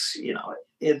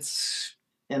it's,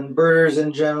 and birders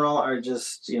in general are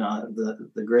just,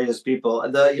 the greatest people.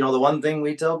 The one thing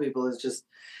we tell people is just,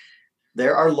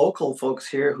 there are local folks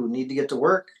here who need to get to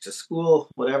work, to school,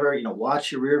 whatever.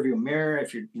 Watch your rear view mirror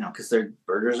if you're, because their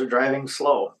birders are driving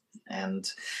slow, and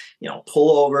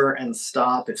pull over and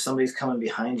stop if somebody's coming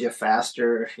behind you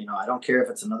faster. I don't care if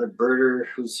it's another birder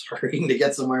who's hurrying to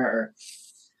get somewhere,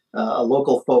 or a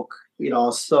local folk.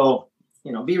 So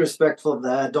be respectful of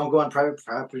that. Don't go on private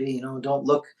property. Don't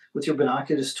look with your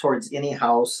binoculars towards any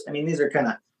house. These are kind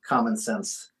of common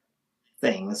sense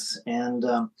things, and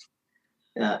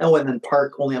then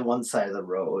park only on one side of the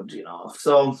road.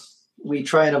 So we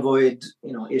try and avoid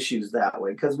issues that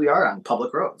way, because we are on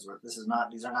public roads. These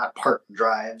are not park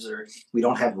drives, or we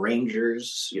don't have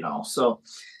rangers. So,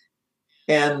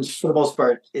 and for the most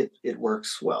part, it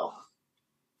works well.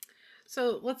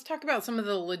 So let's talk about some of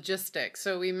the logistics.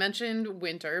 So we mentioned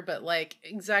winter, but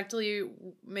exactly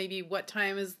maybe what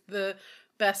time is the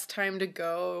best time to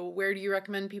go? Where do you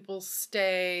recommend people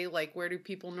stay? Where do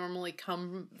people normally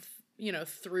come,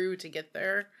 through to get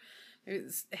there?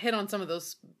 Hit on some of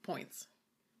those points.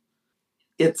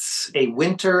 It's a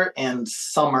winter and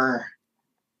summer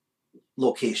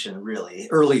location, really,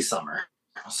 early summer.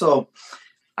 So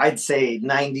I'd say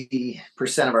 90%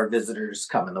 of our visitors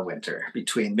come in the winter,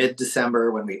 between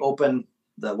mid-December when we open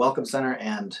the Welcome Center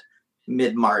and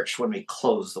mid-March when we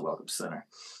close the Welcome Center.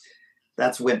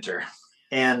 That's winter.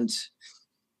 And,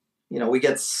 we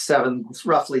get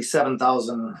roughly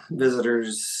 7,000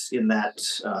 visitors in that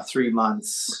 3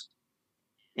 months,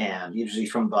 and usually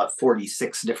from about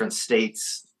 46 different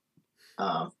states,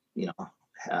 half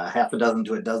a dozen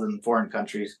to a dozen foreign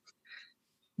countries.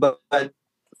 But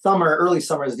early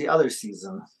summer is the other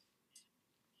season.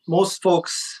 Most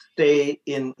folks stay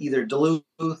in either Duluth,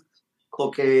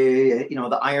 Cloquet,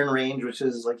 the Iron Range, which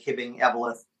is like Hibbing,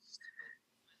 Eveleth.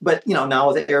 But,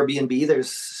 now with Airbnb,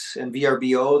 and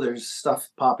VRBO, there's stuff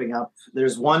popping up.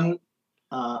 There's one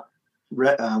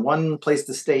place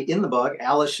to stay in the bog,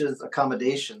 Alish's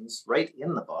Accommodations, right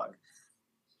in the bog.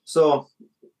 So,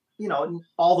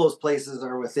 all those places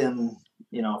are within,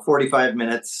 45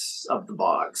 minutes of the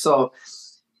bog. So,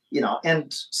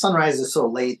 and sunrise is so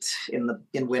late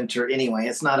in winter anyway,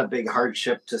 it's not a big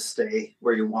hardship to stay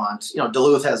where you want.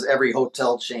 Duluth has every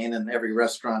hotel chain and every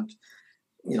restaurant,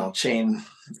 chain,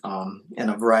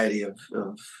 and a variety of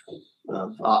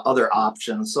other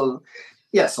options. So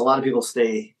yes, a lot of people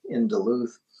stay in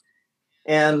Duluth.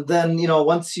 And then,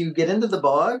 once you get into the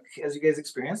bog, as you guys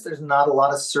experienced, there's not a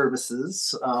lot of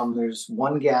services. There's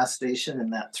one gas station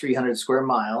in that 300 square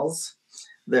miles.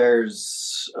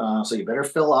 There's, so you better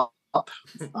fill up.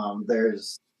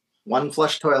 There's one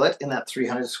flush toilet in that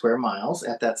 300 square miles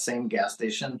at that same gas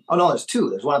station. Oh no, there's two.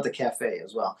 There's one at the cafe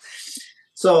as well.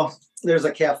 So there's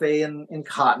a cafe in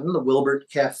Cotton, the Wilbert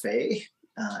Cafe,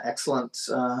 excellent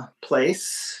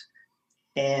place.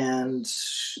 And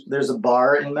there's a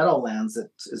bar in Meadowlands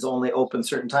that is only open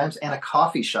certain times, and a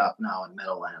coffee shop now in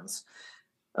Meadowlands,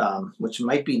 which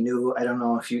might be new. I don't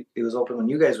know if it was open when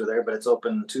you guys were there, but it's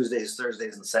open Tuesdays,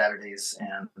 Thursdays, and Saturdays.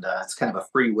 And it's kind of a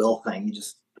free will thing. You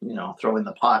just, throw in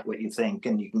the pot what you think,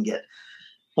 and you can get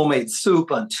homemade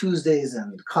soup on Tuesdays,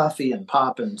 and coffee and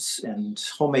pop and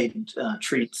homemade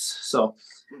treats. So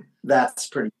that's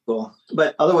pretty cool.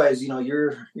 But otherwise,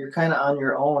 you're kind of on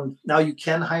your own. Now you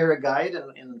can hire a guide,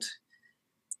 and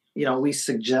we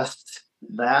suggest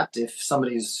that if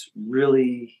somebody's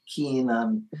really keen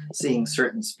on seeing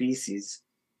certain species,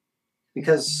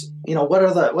 because the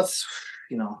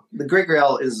great gray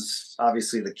owl is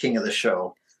obviously the king of the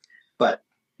show, but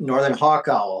northern hawk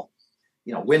owl,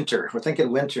 winter, we're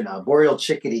thinking winter now, boreal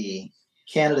chickadee,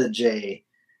 Canada jay,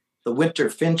 the winter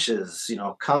finches,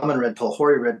 common redpoll,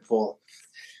 hoary redpoll,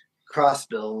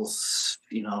 crossbills,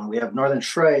 we have northern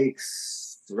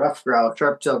shrikes, rough grouse,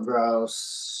 sharp-tailed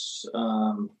grouse,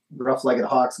 rough-legged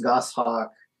hawks,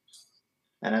 goshawk,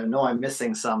 and I know I'm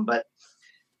missing some, but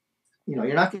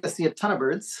you're not going to see a ton of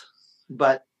birds,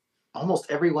 but almost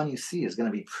everyone you see is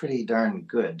going to be pretty darn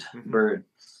good Mm-hmm. bird.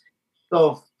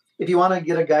 So if you want to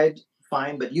get a guide,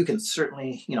 fine, but you can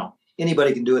certainly,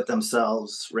 anybody can do it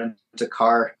themselves. Rent a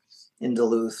car in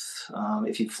Duluth.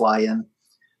 If you fly in,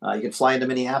 you can fly into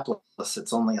Minneapolis.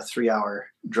 It's only a 3-hour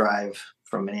drive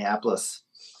from Minneapolis.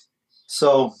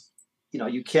 So,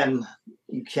 you can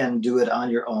do it on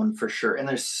your own for sure. And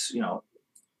there's,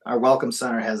 our Welcome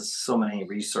Center has so many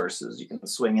resources. You can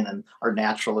swing in, and our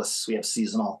naturalists, we have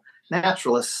seasonal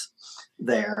naturalists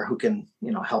there who can,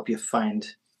 help you find,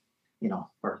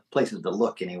 or places to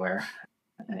look anywhere.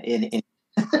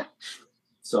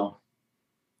 So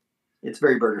it's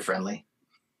very birder friendly.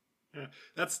 Yeah,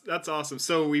 that's awesome.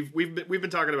 So we've been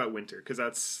talking about winter because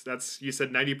that's you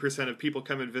said 90% of people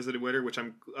come and visit in winter, which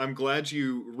I'm glad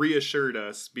you reassured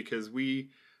us, because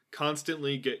we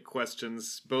constantly get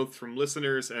questions both from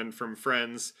listeners and from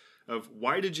friends of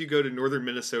why did you go to northern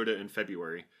Minnesota in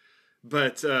February?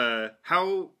 But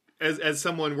how, as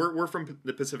someone, we're from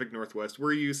the Pacific Northwest,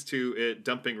 we're used to it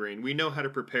dumping rain. We know how to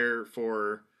prepare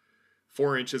for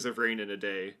 4 inches of rain in a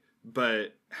day.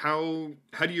 But how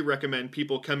do you recommend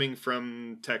people coming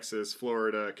from Texas,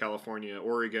 Florida, California,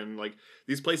 Oregon, like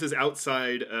these places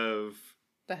outside of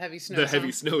the heavy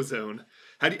snow zone?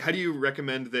 How do you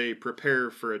recommend they prepare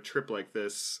for a trip like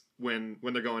this when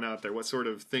they're going out there? What sort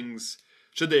of things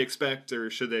should they expect,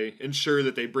 or should they ensure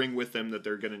that they bring with them that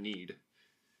they're going to need?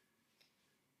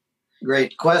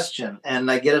 Great question.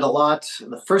 And I get it a lot.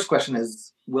 The first question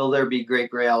is, will there be great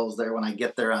gray owls there when I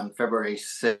get there on February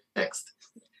 6th?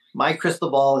 My crystal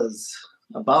ball is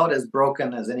about as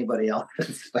broken as anybody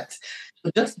else's, but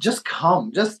just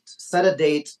come, just set a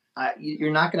date.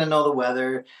 You're not going to know the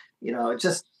weather,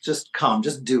 just come,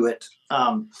 just do it.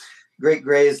 Great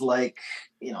grays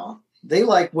they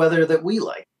like weather that we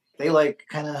like. They like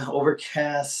kind of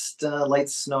overcast, light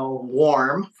snow,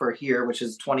 warm for here, which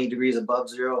is 20 degrees above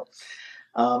zero,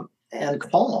 and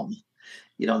calm.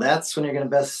 That's when you're going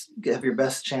to have your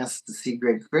best chance to see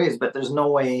great grays, but there's no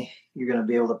way you're going to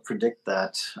be able to predict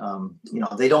that.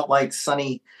 They don't like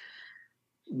sunny,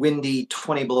 windy,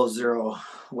 20 below zero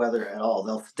weather at all.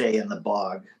 They'll stay in the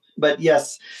bog. But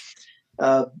yes,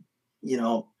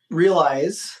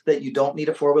 realize that you don't need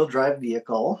a 4-wheel drive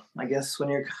vehicle. I guess when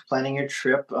you're planning your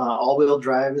trip, all-wheel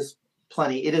drive is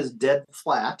plenty. It is dead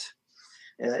flat.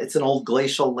 It's an old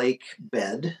glacial lake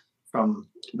bed from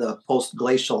the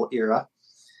post-glacial era.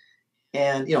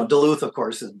 And, Duluth, of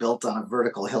course, is built on a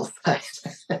vertical hillside.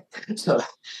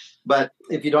 But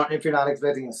if you're not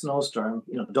expecting a snowstorm,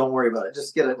 don't worry about it.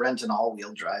 Just rent an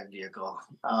all-wheel drive vehicle.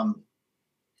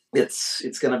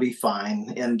 It's going to be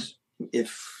fine. And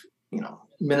if,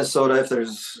 Minnesota, if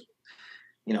there's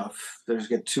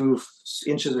 2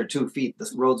 inches or 2 feet, the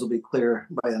roads will be clear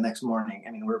by the next morning.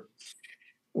 I mean,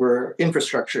 we're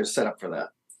infrastructure is set up for that.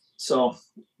 So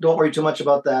don't worry too much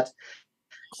about that.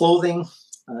 Clothing.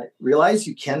 Realize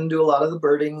you can do a lot of the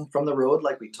birding from the road,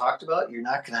 like we talked about. You're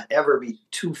not going to ever be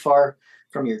too far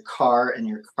from your car and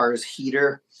your car's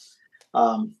heater.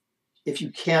 If you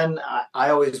can, I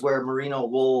always wear merino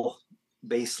wool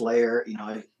base layer.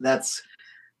 That's,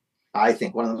 I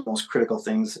think, one of the most critical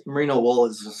things. Merino wool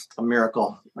is just a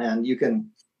miracle, and you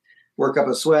can work up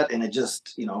a sweat, and it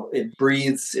just, it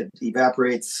breathes, it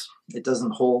evaporates, it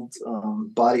doesn't hold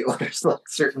body odors like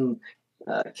certain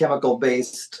chemical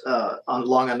based on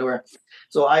long underwear.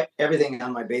 So everything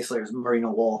on my base layer is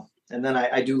merino wool, and then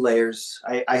I do layers.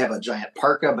 I have a giant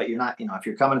parka, but you're not, if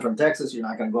you're coming from Texas, you're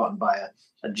not going to go out and buy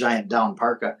a giant down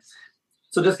parka.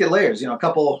 So just get layers. A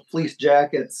couple fleece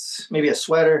jackets, maybe a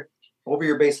sweater over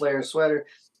your base layer sweater,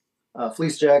 a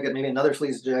fleece jacket, maybe another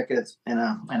fleece jacket, and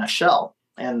a shell,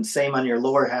 and same on your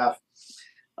lower half.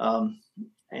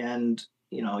 And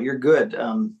you're good.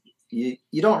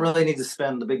 You don't really need to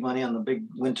spend the big money on the big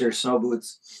winter snow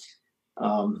boots.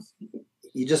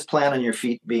 You just plan on your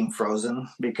feet being frozen,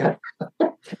 because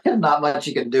not much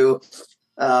you can do.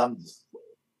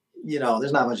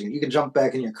 There's not much you can jump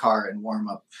back in your car and warm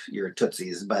up your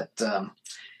tootsies, but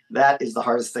that is the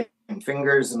hardest thing.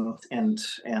 Fingers and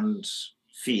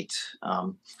feet.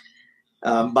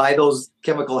 Buy those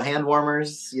chemical hand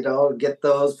warmers. Get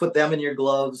those. Put them in your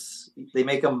gloves. They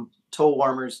make them toe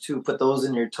warmers too. Put those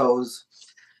in your toes,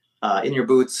 in your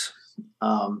boots.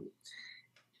 And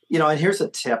here's a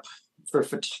tip for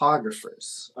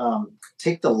photographers.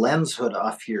 Take the lens hood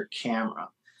off your camera.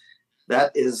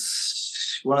 That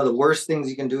is one of the worst things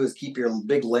you can do, is keep your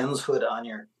big lens hood on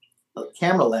your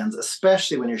camera lens,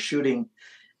 especially when you're shooting,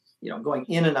 going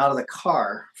in and out of the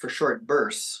car for short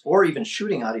bursts, or even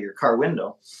shooting out of your car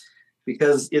window,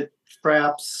 because it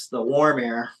traps the warm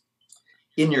air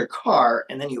in your car,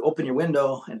 and then you open your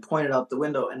window and point it out the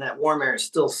window, and that warm air is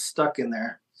still stuck in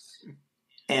there,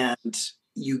 and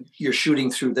you're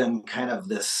shooting through then kind of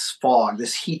this fog,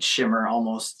 this heat shimmer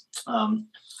almost.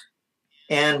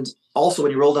 And also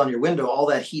when you roll down your window, all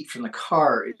that heat from the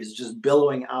car is just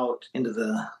billowing out into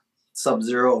the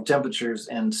sub-zero temperatures,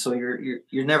 and so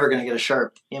you're never going to get a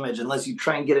sharp image unless you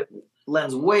try and get it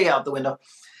lens way out the window.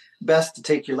 Best to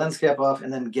take your lens cap off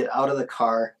and then get out of the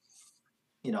car,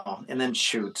 and then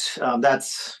shoot.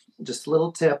 That's just a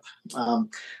little tip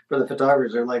for the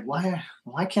photographers. They're like, why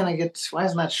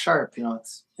isn't that sharp?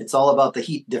 It's all about the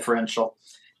heat differential.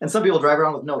 And some people drive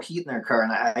around with no heat in their car,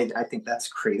 and I think that's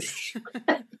crazy.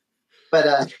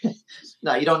 But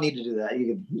no, you don't need to do that.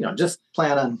 You can, just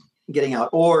plan on getting out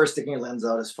or sticking your lens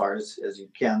out as far as you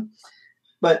can.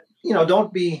 But,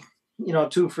 don't be,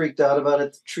 too freaked out about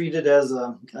it. Treat it as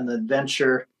an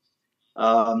adventure.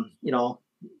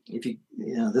 If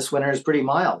this winter is pretty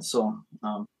mild. So,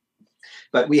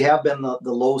 but we have been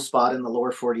the low spot in the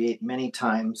lower 48 many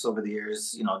times over the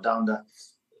years, down to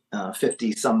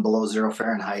 50 some below 0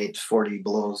 Fahrenheit, 40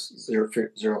 below 0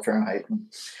 Fahrenheit.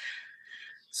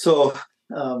 So,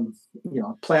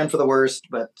 plan for the worst,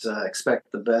 but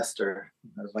expect the best, or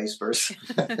vice versa.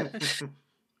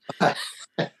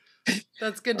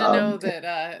 That's good to know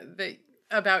that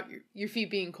about your feet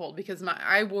being cold, because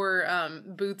I wore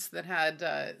boots that had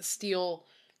steel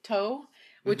toe,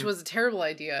 which was a terrible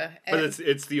idea. But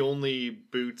it's the only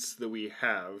boots that we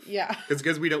have. Yeah.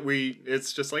 Because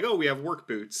it's just like, we have work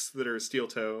boots that are steel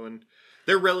toe, and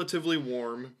they're relatively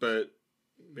warm, but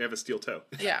they have a steel toe.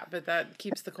 Yeah, but that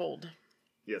keeps the cold.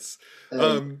 Yes.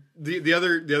 The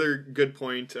other good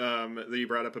point that you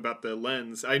brought up about the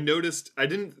lens, I noticed I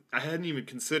hadn't even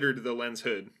considered the lens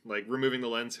hood, like removing the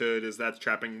lens hood, is that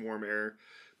trapping warm air.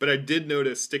 But I did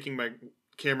notice sticking my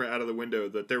camera out of the window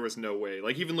that there was no way.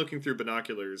 Like even looking through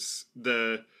binoculars,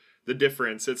 the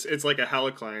difference, it's like a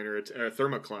halocline or a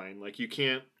thermocline. Like you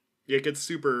can't, it gets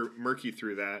super murky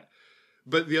through that.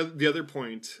 But the other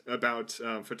point about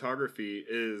photography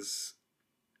is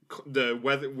the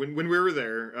weather. When we were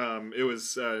there, it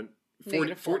was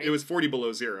 40. It was 40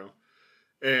 below zero,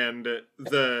 and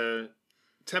the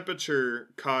temperature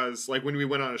caused, like when we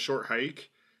went on a short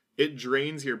hike, it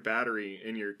drains your battery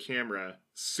in your camera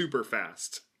super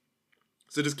fast.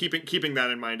 So just keeping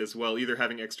that in mind as well. Either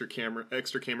having extra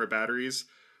camera batteries,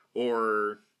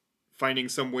 or finding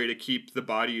some way to keep the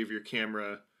body of your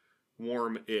camera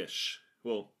warm-ish.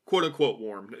 Well, quote unquote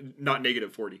warm, not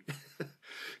negative 40.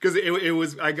 Because it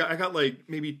was, I got like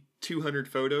maybe 200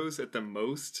 photos at the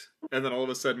most, and then all of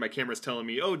a sudden my camera's telling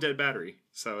me, dead battery.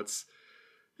 So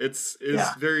it's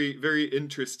very, very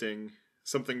interesting,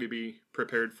 something to be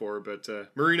prepared for. But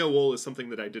merino wool is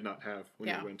something that I did not have when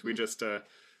we went. We just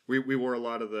we wore a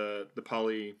lot of the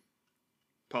poly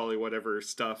whatever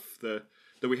stuff that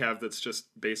we have, that's just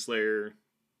base layer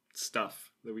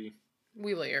stuff that we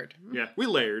layered. Yeah, we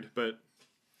layered, but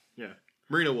yeah,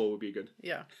 merino wool would be good.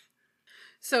 Yeah.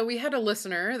 So we had a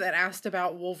listener that asked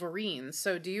about wolverines.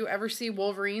 So do you ever see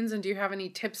wolverines, and do you have any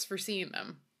tips for seeing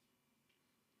them?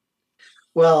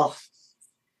 Well,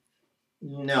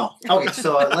 no. Okay,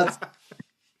 so let's.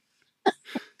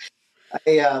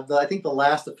 I think the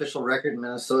last official record in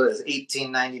Minnesota is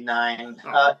 1899.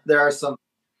 There are some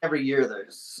every year.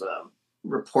 There's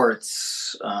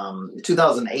reports.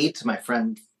 2008, my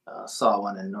friend saw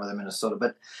one in northern Minnesota,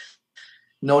 but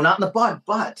no, not in the bog.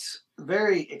 But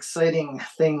very exciting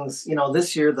things.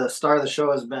 This year the star of the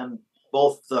show has been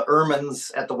both the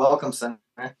ermines at the Welcome Center.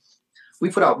 We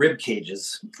put out rib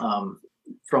cages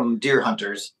from deer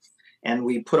hunters, and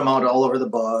we put them out all over the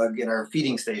bog in our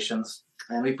feeding stations,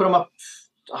 and we put them up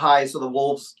high so the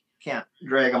wolves can't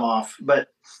drag them off. But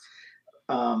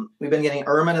we've been getting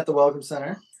ermine at the Welcome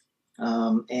Center,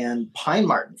 and pine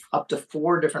marten, up to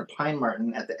 4 different pine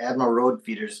marten at the Admiral Road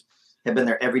feeders have been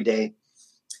there every day.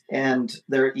 And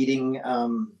they're eating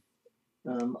on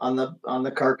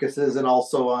the carcasses, and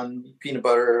also on peanut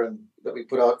butter and that we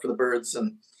put out for the birds.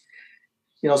 And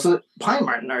so pine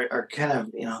marten are kind of,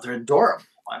 they're adorable.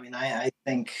 I mean, I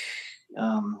think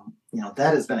that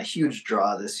has been a huge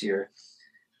draw this year.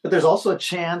 But there's also a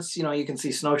chance, you can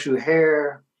see snowshoe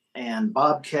hare and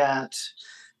bobcat,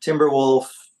 timber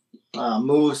wolf,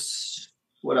 moose.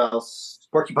 What else?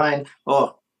 Porcupine.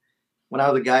 Oh. When I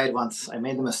was a guide once, I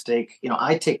made the mistake.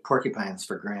 I take porcupines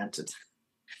for granted,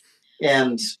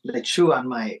 and they chew on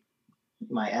my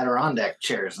Adirondack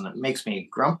chairs, and it makes me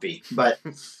grumpy. But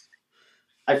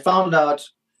I found out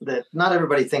that not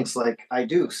everybody thinks like I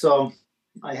do. So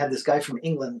I had this guy from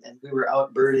England, and we were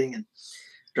out birding and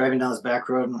driving down this back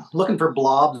road and looking for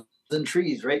blobs in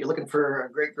trees. Right, you're looking for a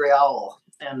great gray owl,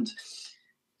 and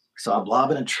saw a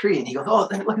blob in a tree, and he goes, "Oh,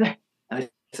 look there!" And I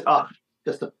said, "Oh,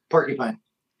 just a porcupine."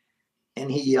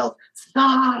 And he yelled,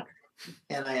 "Stop!"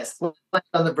 And I slammed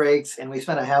on the brakes, and we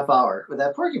spent a half hour with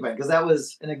that porcupine because that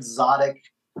was an exotic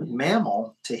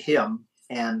mammal to him,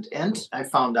 and I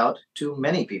found out to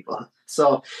many people.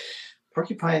 So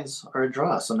porcupines are a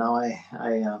draw. So now I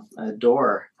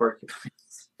adore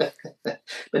porcupines, but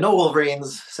no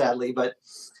wolverines, sadly. But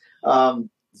um,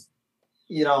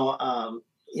 you know,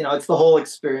 it's the whole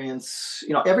experience.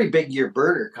 Every big year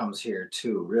birder comes here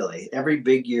too. Really, every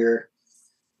big year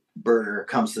birder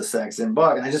comes to Sax-Zim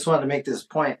Bog, and I just wanted to make this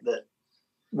point that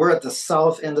we're at the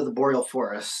south end of the boreal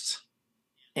forest,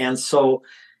 and so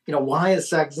why is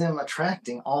Sax-Zim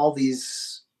attracting all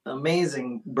these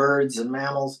amazing birds and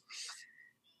mammals?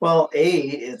 Well,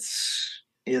 it's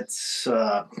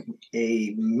a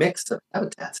mix of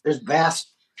habitats. There's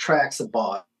vast tracts of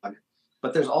bog,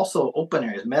 but there's also open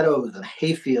areas, meadows and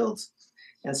hayfields.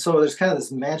 And so there's kind of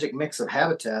this magic mix of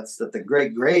habitats that the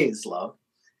great grays love.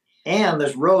 And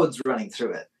there's roads running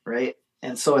through it, right?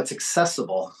 And so it's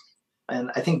accessible. And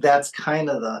I think that's kind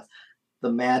of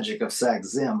the magic of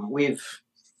Sax-Zim. We've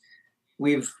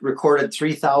recorded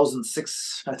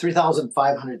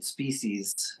 3,500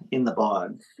 species in the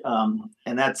bog.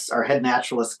 And that's our head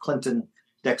naturalist, Clinton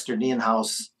Dexter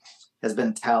Nienhaus, has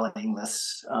been tallying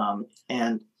this.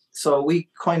 And so we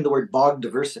coined the word bog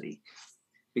diversity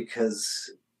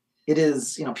because it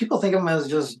is, people think of them as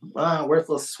just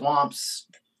worthless swamps,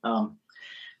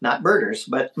 not birders,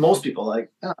 but most people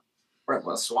like,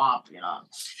 worthless swamp,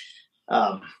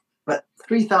 but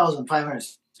 3,500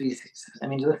 species. I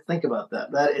mean, just think about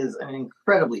that. That is,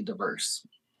 incredibly diverse.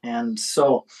 And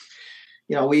so,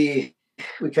 we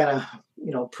kind of,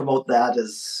 promote that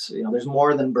as, there's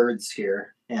more than birds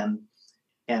here. And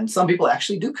some people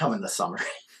actually do come in the summer.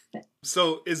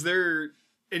 So is there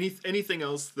anything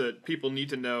else that people need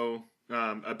to know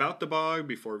about the bog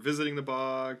before visiting the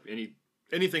bog?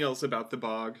 Anything else about the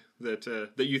bog that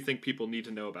you think people need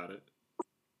to know about it?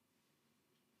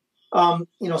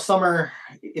 Summer,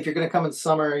 if you're going to come in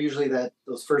summer, usually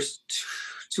those first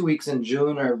 2 weeks in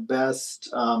June are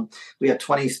best. We have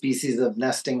 20 species of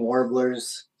nesting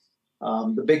warblers.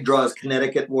 The big draw is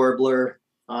Connecticut warbler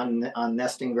on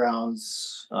nesting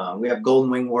grounds. We have golden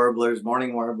wing warblers,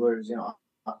 mourning warblers,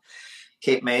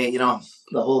 Cape May, the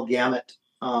whole gamut.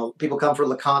 People come for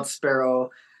LeConte sparrow,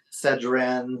 sedge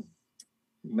wren,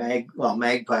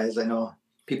 magpies. I know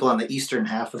people on the eastern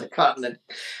half of the continent,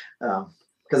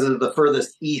 because of the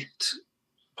furthest east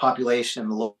population,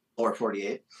 the lower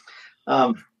 48.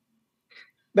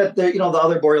 But the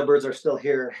other boreal birds are still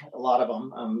here. A lot of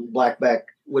them, blackback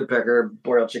woodpecker,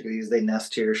 boreal chickadees, they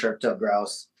nest here. Sharp-tailed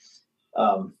grouse,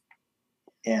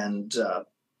 and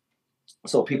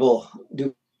so people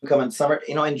do come in summer.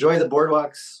 Enjoy the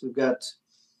boardwalks. We've got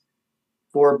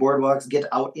 4 boardwalks. Get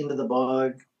out into the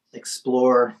bog,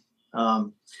 explore.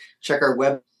 Check our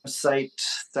website,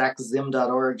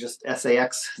 saxzim.org, just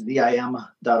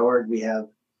saxzim.org. We have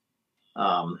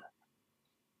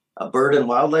a bird and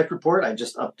wildlife report. I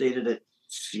just updated it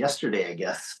yesterday, I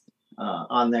guess,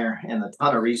 on there, and a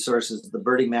ton of resources. The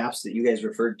birding maps that you guys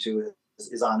referred to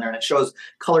is on there, and it shows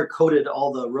color-coded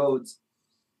all the roads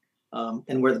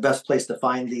and where the best place to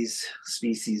find these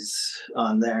species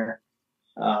on there.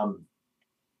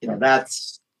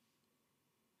 It's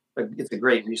a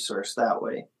great resource that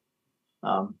way.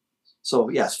 So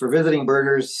yes, for visiting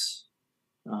birders,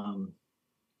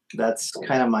 that's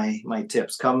kind of my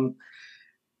tips.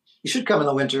 You should come in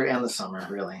the winter and the summer,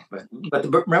 really. But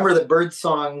remember that bird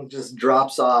song just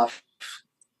drops off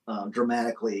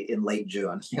dramatically in late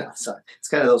June. So it's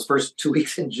kind of those first 2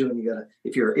 weeks in June. You gotta,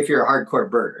 if you're a hardcore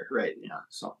birder, right?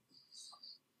 So.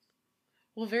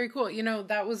 Well, very cool.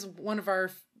 That was one of our,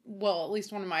 at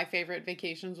least one of my favorite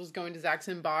vacations was going to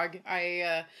Sax-Zim Bog.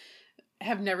 I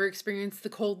have never experienced the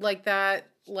cold like that.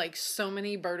 Like so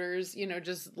many birders,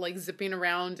 just like zipping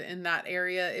around in that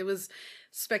area. It was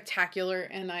spectacular,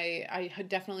 and I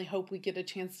definitely hope we get a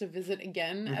chance to visit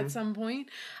again at some point.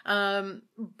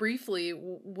 Briefly,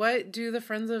 what do the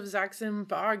Friends of Sax-Zim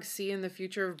Bog see in the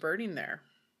future of birding there?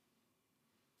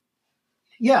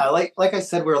 Yeah, like I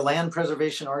said, we're a land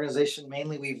preservation organization.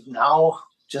 Mainly, we've now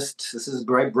this is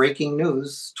breaking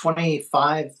news,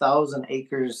 25,000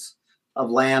 acres of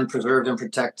land preserved and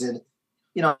protected.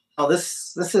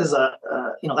 This is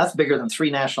that's bigger than 3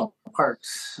 national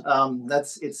parks.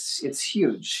 It's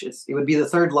huge. It would be the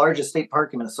 3rd largest state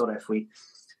park in Minnesota if we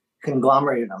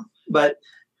conglomerated them. But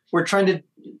we're trying to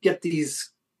get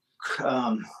these.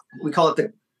 We call it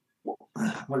the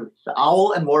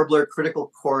Owl and Warbler Critical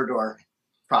Corridor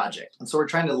Project, and so we're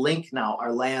trying to link now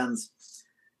our lands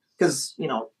because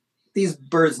these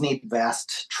birds need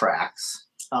vast tracts.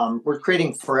 We're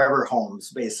creating forever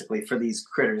homes basically for these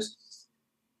critters.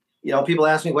 People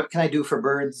ask me, what can I do for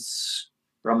birds?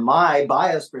 From my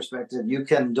bias perspective, you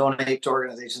can donate to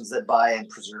organizations that buy and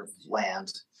preserve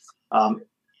land.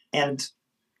 And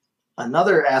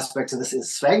another aspect to this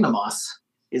is sphagnum moss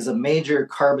is a major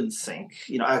carbon sink,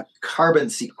 a carbon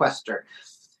sequester.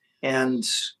 And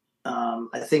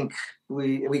I think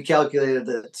we calculated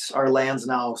that our lands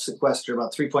now sequester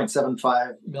about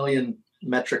 3.75 million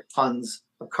metric tons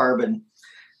of carbon.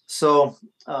 So,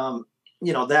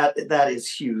 that is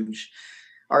huge.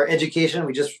 Our education,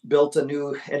 we just built a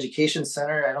new education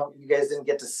center. You guys didn't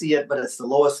get to see it, but it's the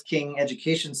Lois King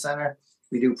Education Center.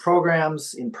 We do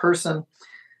programs in person.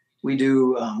 We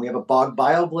have a bog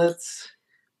bio blitz,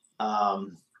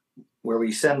 where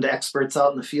we send experts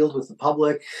out in the field with the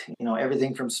public,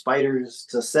 everything from spiders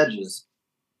to sedges.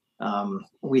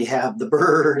 We have the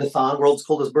birdathon, world's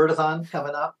coldest birdathon,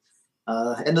 coming up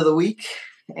end of the week.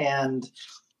 And,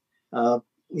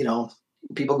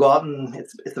 people go out and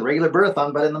it's the regular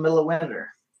birdathon, but in the middle of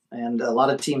winter. And a lot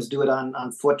of teams do it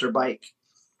on foot or bike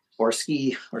or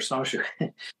ski or snowshoe.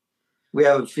 We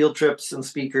have field trips and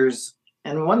speakers.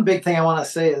 And one big thing I want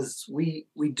to say is we've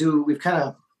kind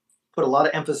of put a lot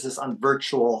of emphasis on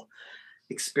virtual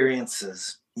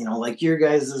experiences. Like your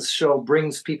guys' show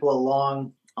brings people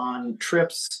along on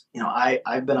trips.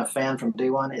 I've been a fan from day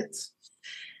one. It's,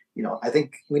 I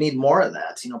think we need more of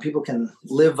that. People can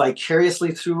live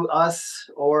vicariously through us,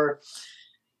 or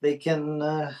they can,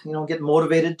 get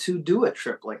motivated to do a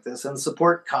trip like this and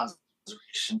support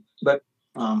conservation. But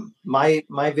my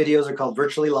videos are called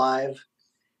Virtually Live.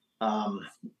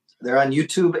 They're on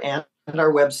YouTube and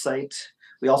our website.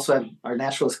 We also have our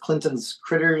naturalist Clinton's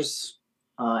Critters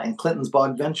and Clinton's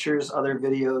Bog Ventures, other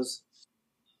videos.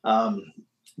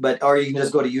 Or you can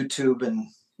just go to YouTube and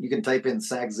you can type in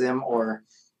Sax-Zim or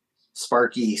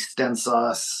Sparky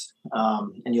Stensaas,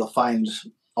 and you'll find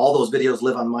all those videos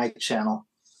live on my channel.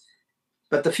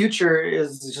 But the future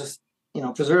is just,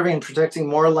 preserving and protecting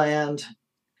more land.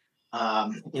 We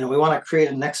want to create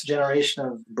a next generation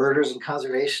of birders and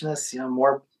conservationists,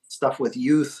 more stuff with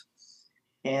youth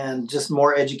and just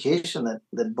more education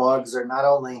that bogs are not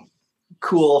only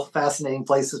cool, fascinating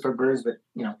places for birds, but,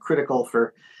 critical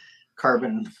for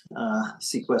carbon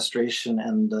sequestration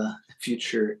and the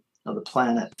future of the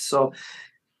planet. So,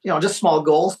 just small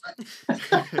goals.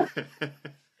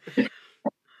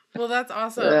 Well, that's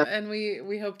awesome. And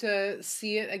we hope to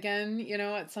see it again,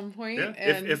 at some point. Yeah,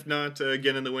 and if not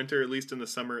again in the winter, at least in the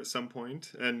summer at some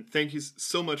point. And thank you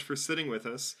so much for sitting with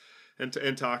us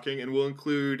and talking. And we'll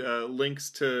include links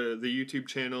to the YouTube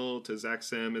channel, to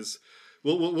Sax-Zim.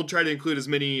 We'll try to include as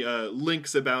many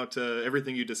links about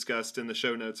everything you discussed in the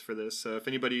show notes for this. So if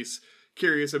anybody's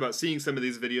curious about seeing some of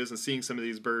these videos and seeing some of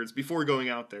these birds before going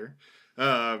out there,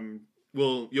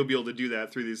 you'll be able to do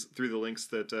that through the links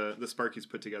that the Sparky's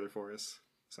put together for us.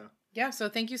 So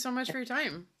thank you so much for your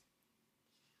time.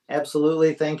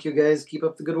 Absolutely. Thank you, guys. Keep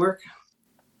up the good work.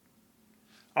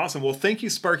 Awesome. Well, thank you,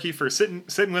 Sparky, for sitting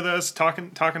with us,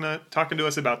 talking to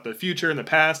us about the future and the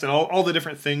past and all the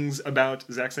different things about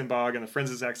Sax-Zim Bog and the Friends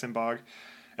of Sax-Zim Bog,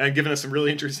 and giving us some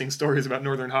really interesting stories about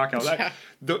northern hawkowl. Yeah.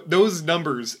 Those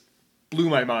numbers blew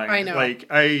my mind. I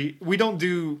know. We don't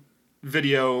do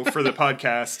video for the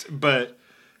podcast, but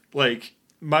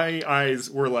my eyes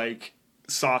were like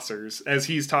saucers as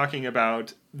he's talking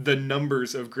about the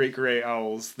numbers of great gray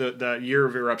owls, the year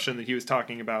of eruption that he was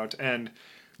talking about, and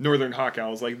northern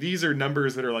hawkowls. These are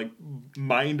numbers that are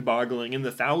mind-boggling, in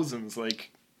the thousands.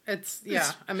 It's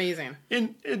amazing.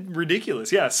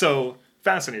 Ridiculous. Yeah. So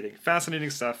fascinating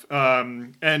stuff.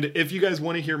 And if you guys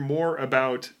want to hear more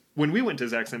about when we went to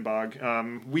Sax-Zim Bog,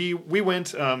 we went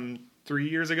 2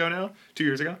 years ago.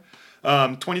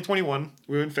 2021.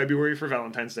 We went in February for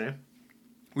Valentine's Day.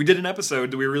 We did an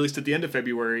episode that we released at the end of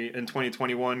February in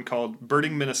 2021 called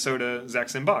Birding Minnesota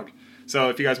Sax-Zim Bog. So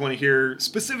if you guys want to hear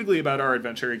specifically about our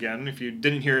adventure again, if you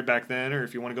didn't hear it back then, or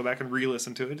if you want to go back and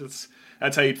re-listen to it,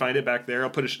 that's how you'd find it back there. I'll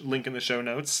put a link in the show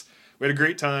notes. We had a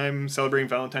great time celebrating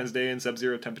Valentine's Day in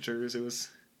sub-zero temperatures. It was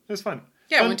fun.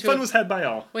 Yeah, fun was had by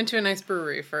all. Went to a nice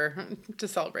brewery to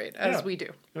celebrate, as we do.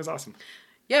 It was awesome.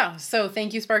 Yeah, so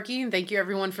thank you, Sparky, and thank you,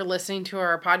 everyone, for listening to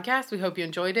our podcast. We hope you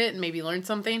enjoyed it and maybe learned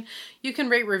something. You can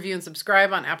rate, review, and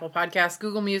subscribe on Apple Podcasts,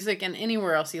 Google Music, and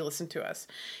anywhere else you listen to us.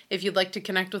 If you'd like to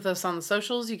connect with us on the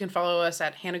socials, you can follow us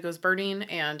at Hannah Goes Birding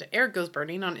and Eric Goes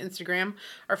Birding on Instagram.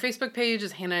 Our Facebook page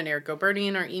is Hannah and Eric Go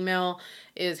Birding. Our email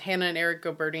is Hannah and Eric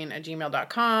Go Birding at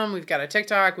gmail.com. We've got a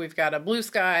TikTok, we've got a Blue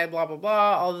Sky, blah, blah,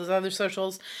 blah, all those other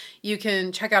socials. You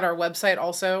can check out our website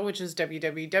also, which is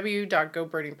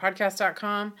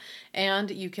www.gobirdingpodcast.com,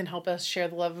 and you can help us share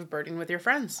the love of birding with your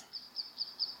friends.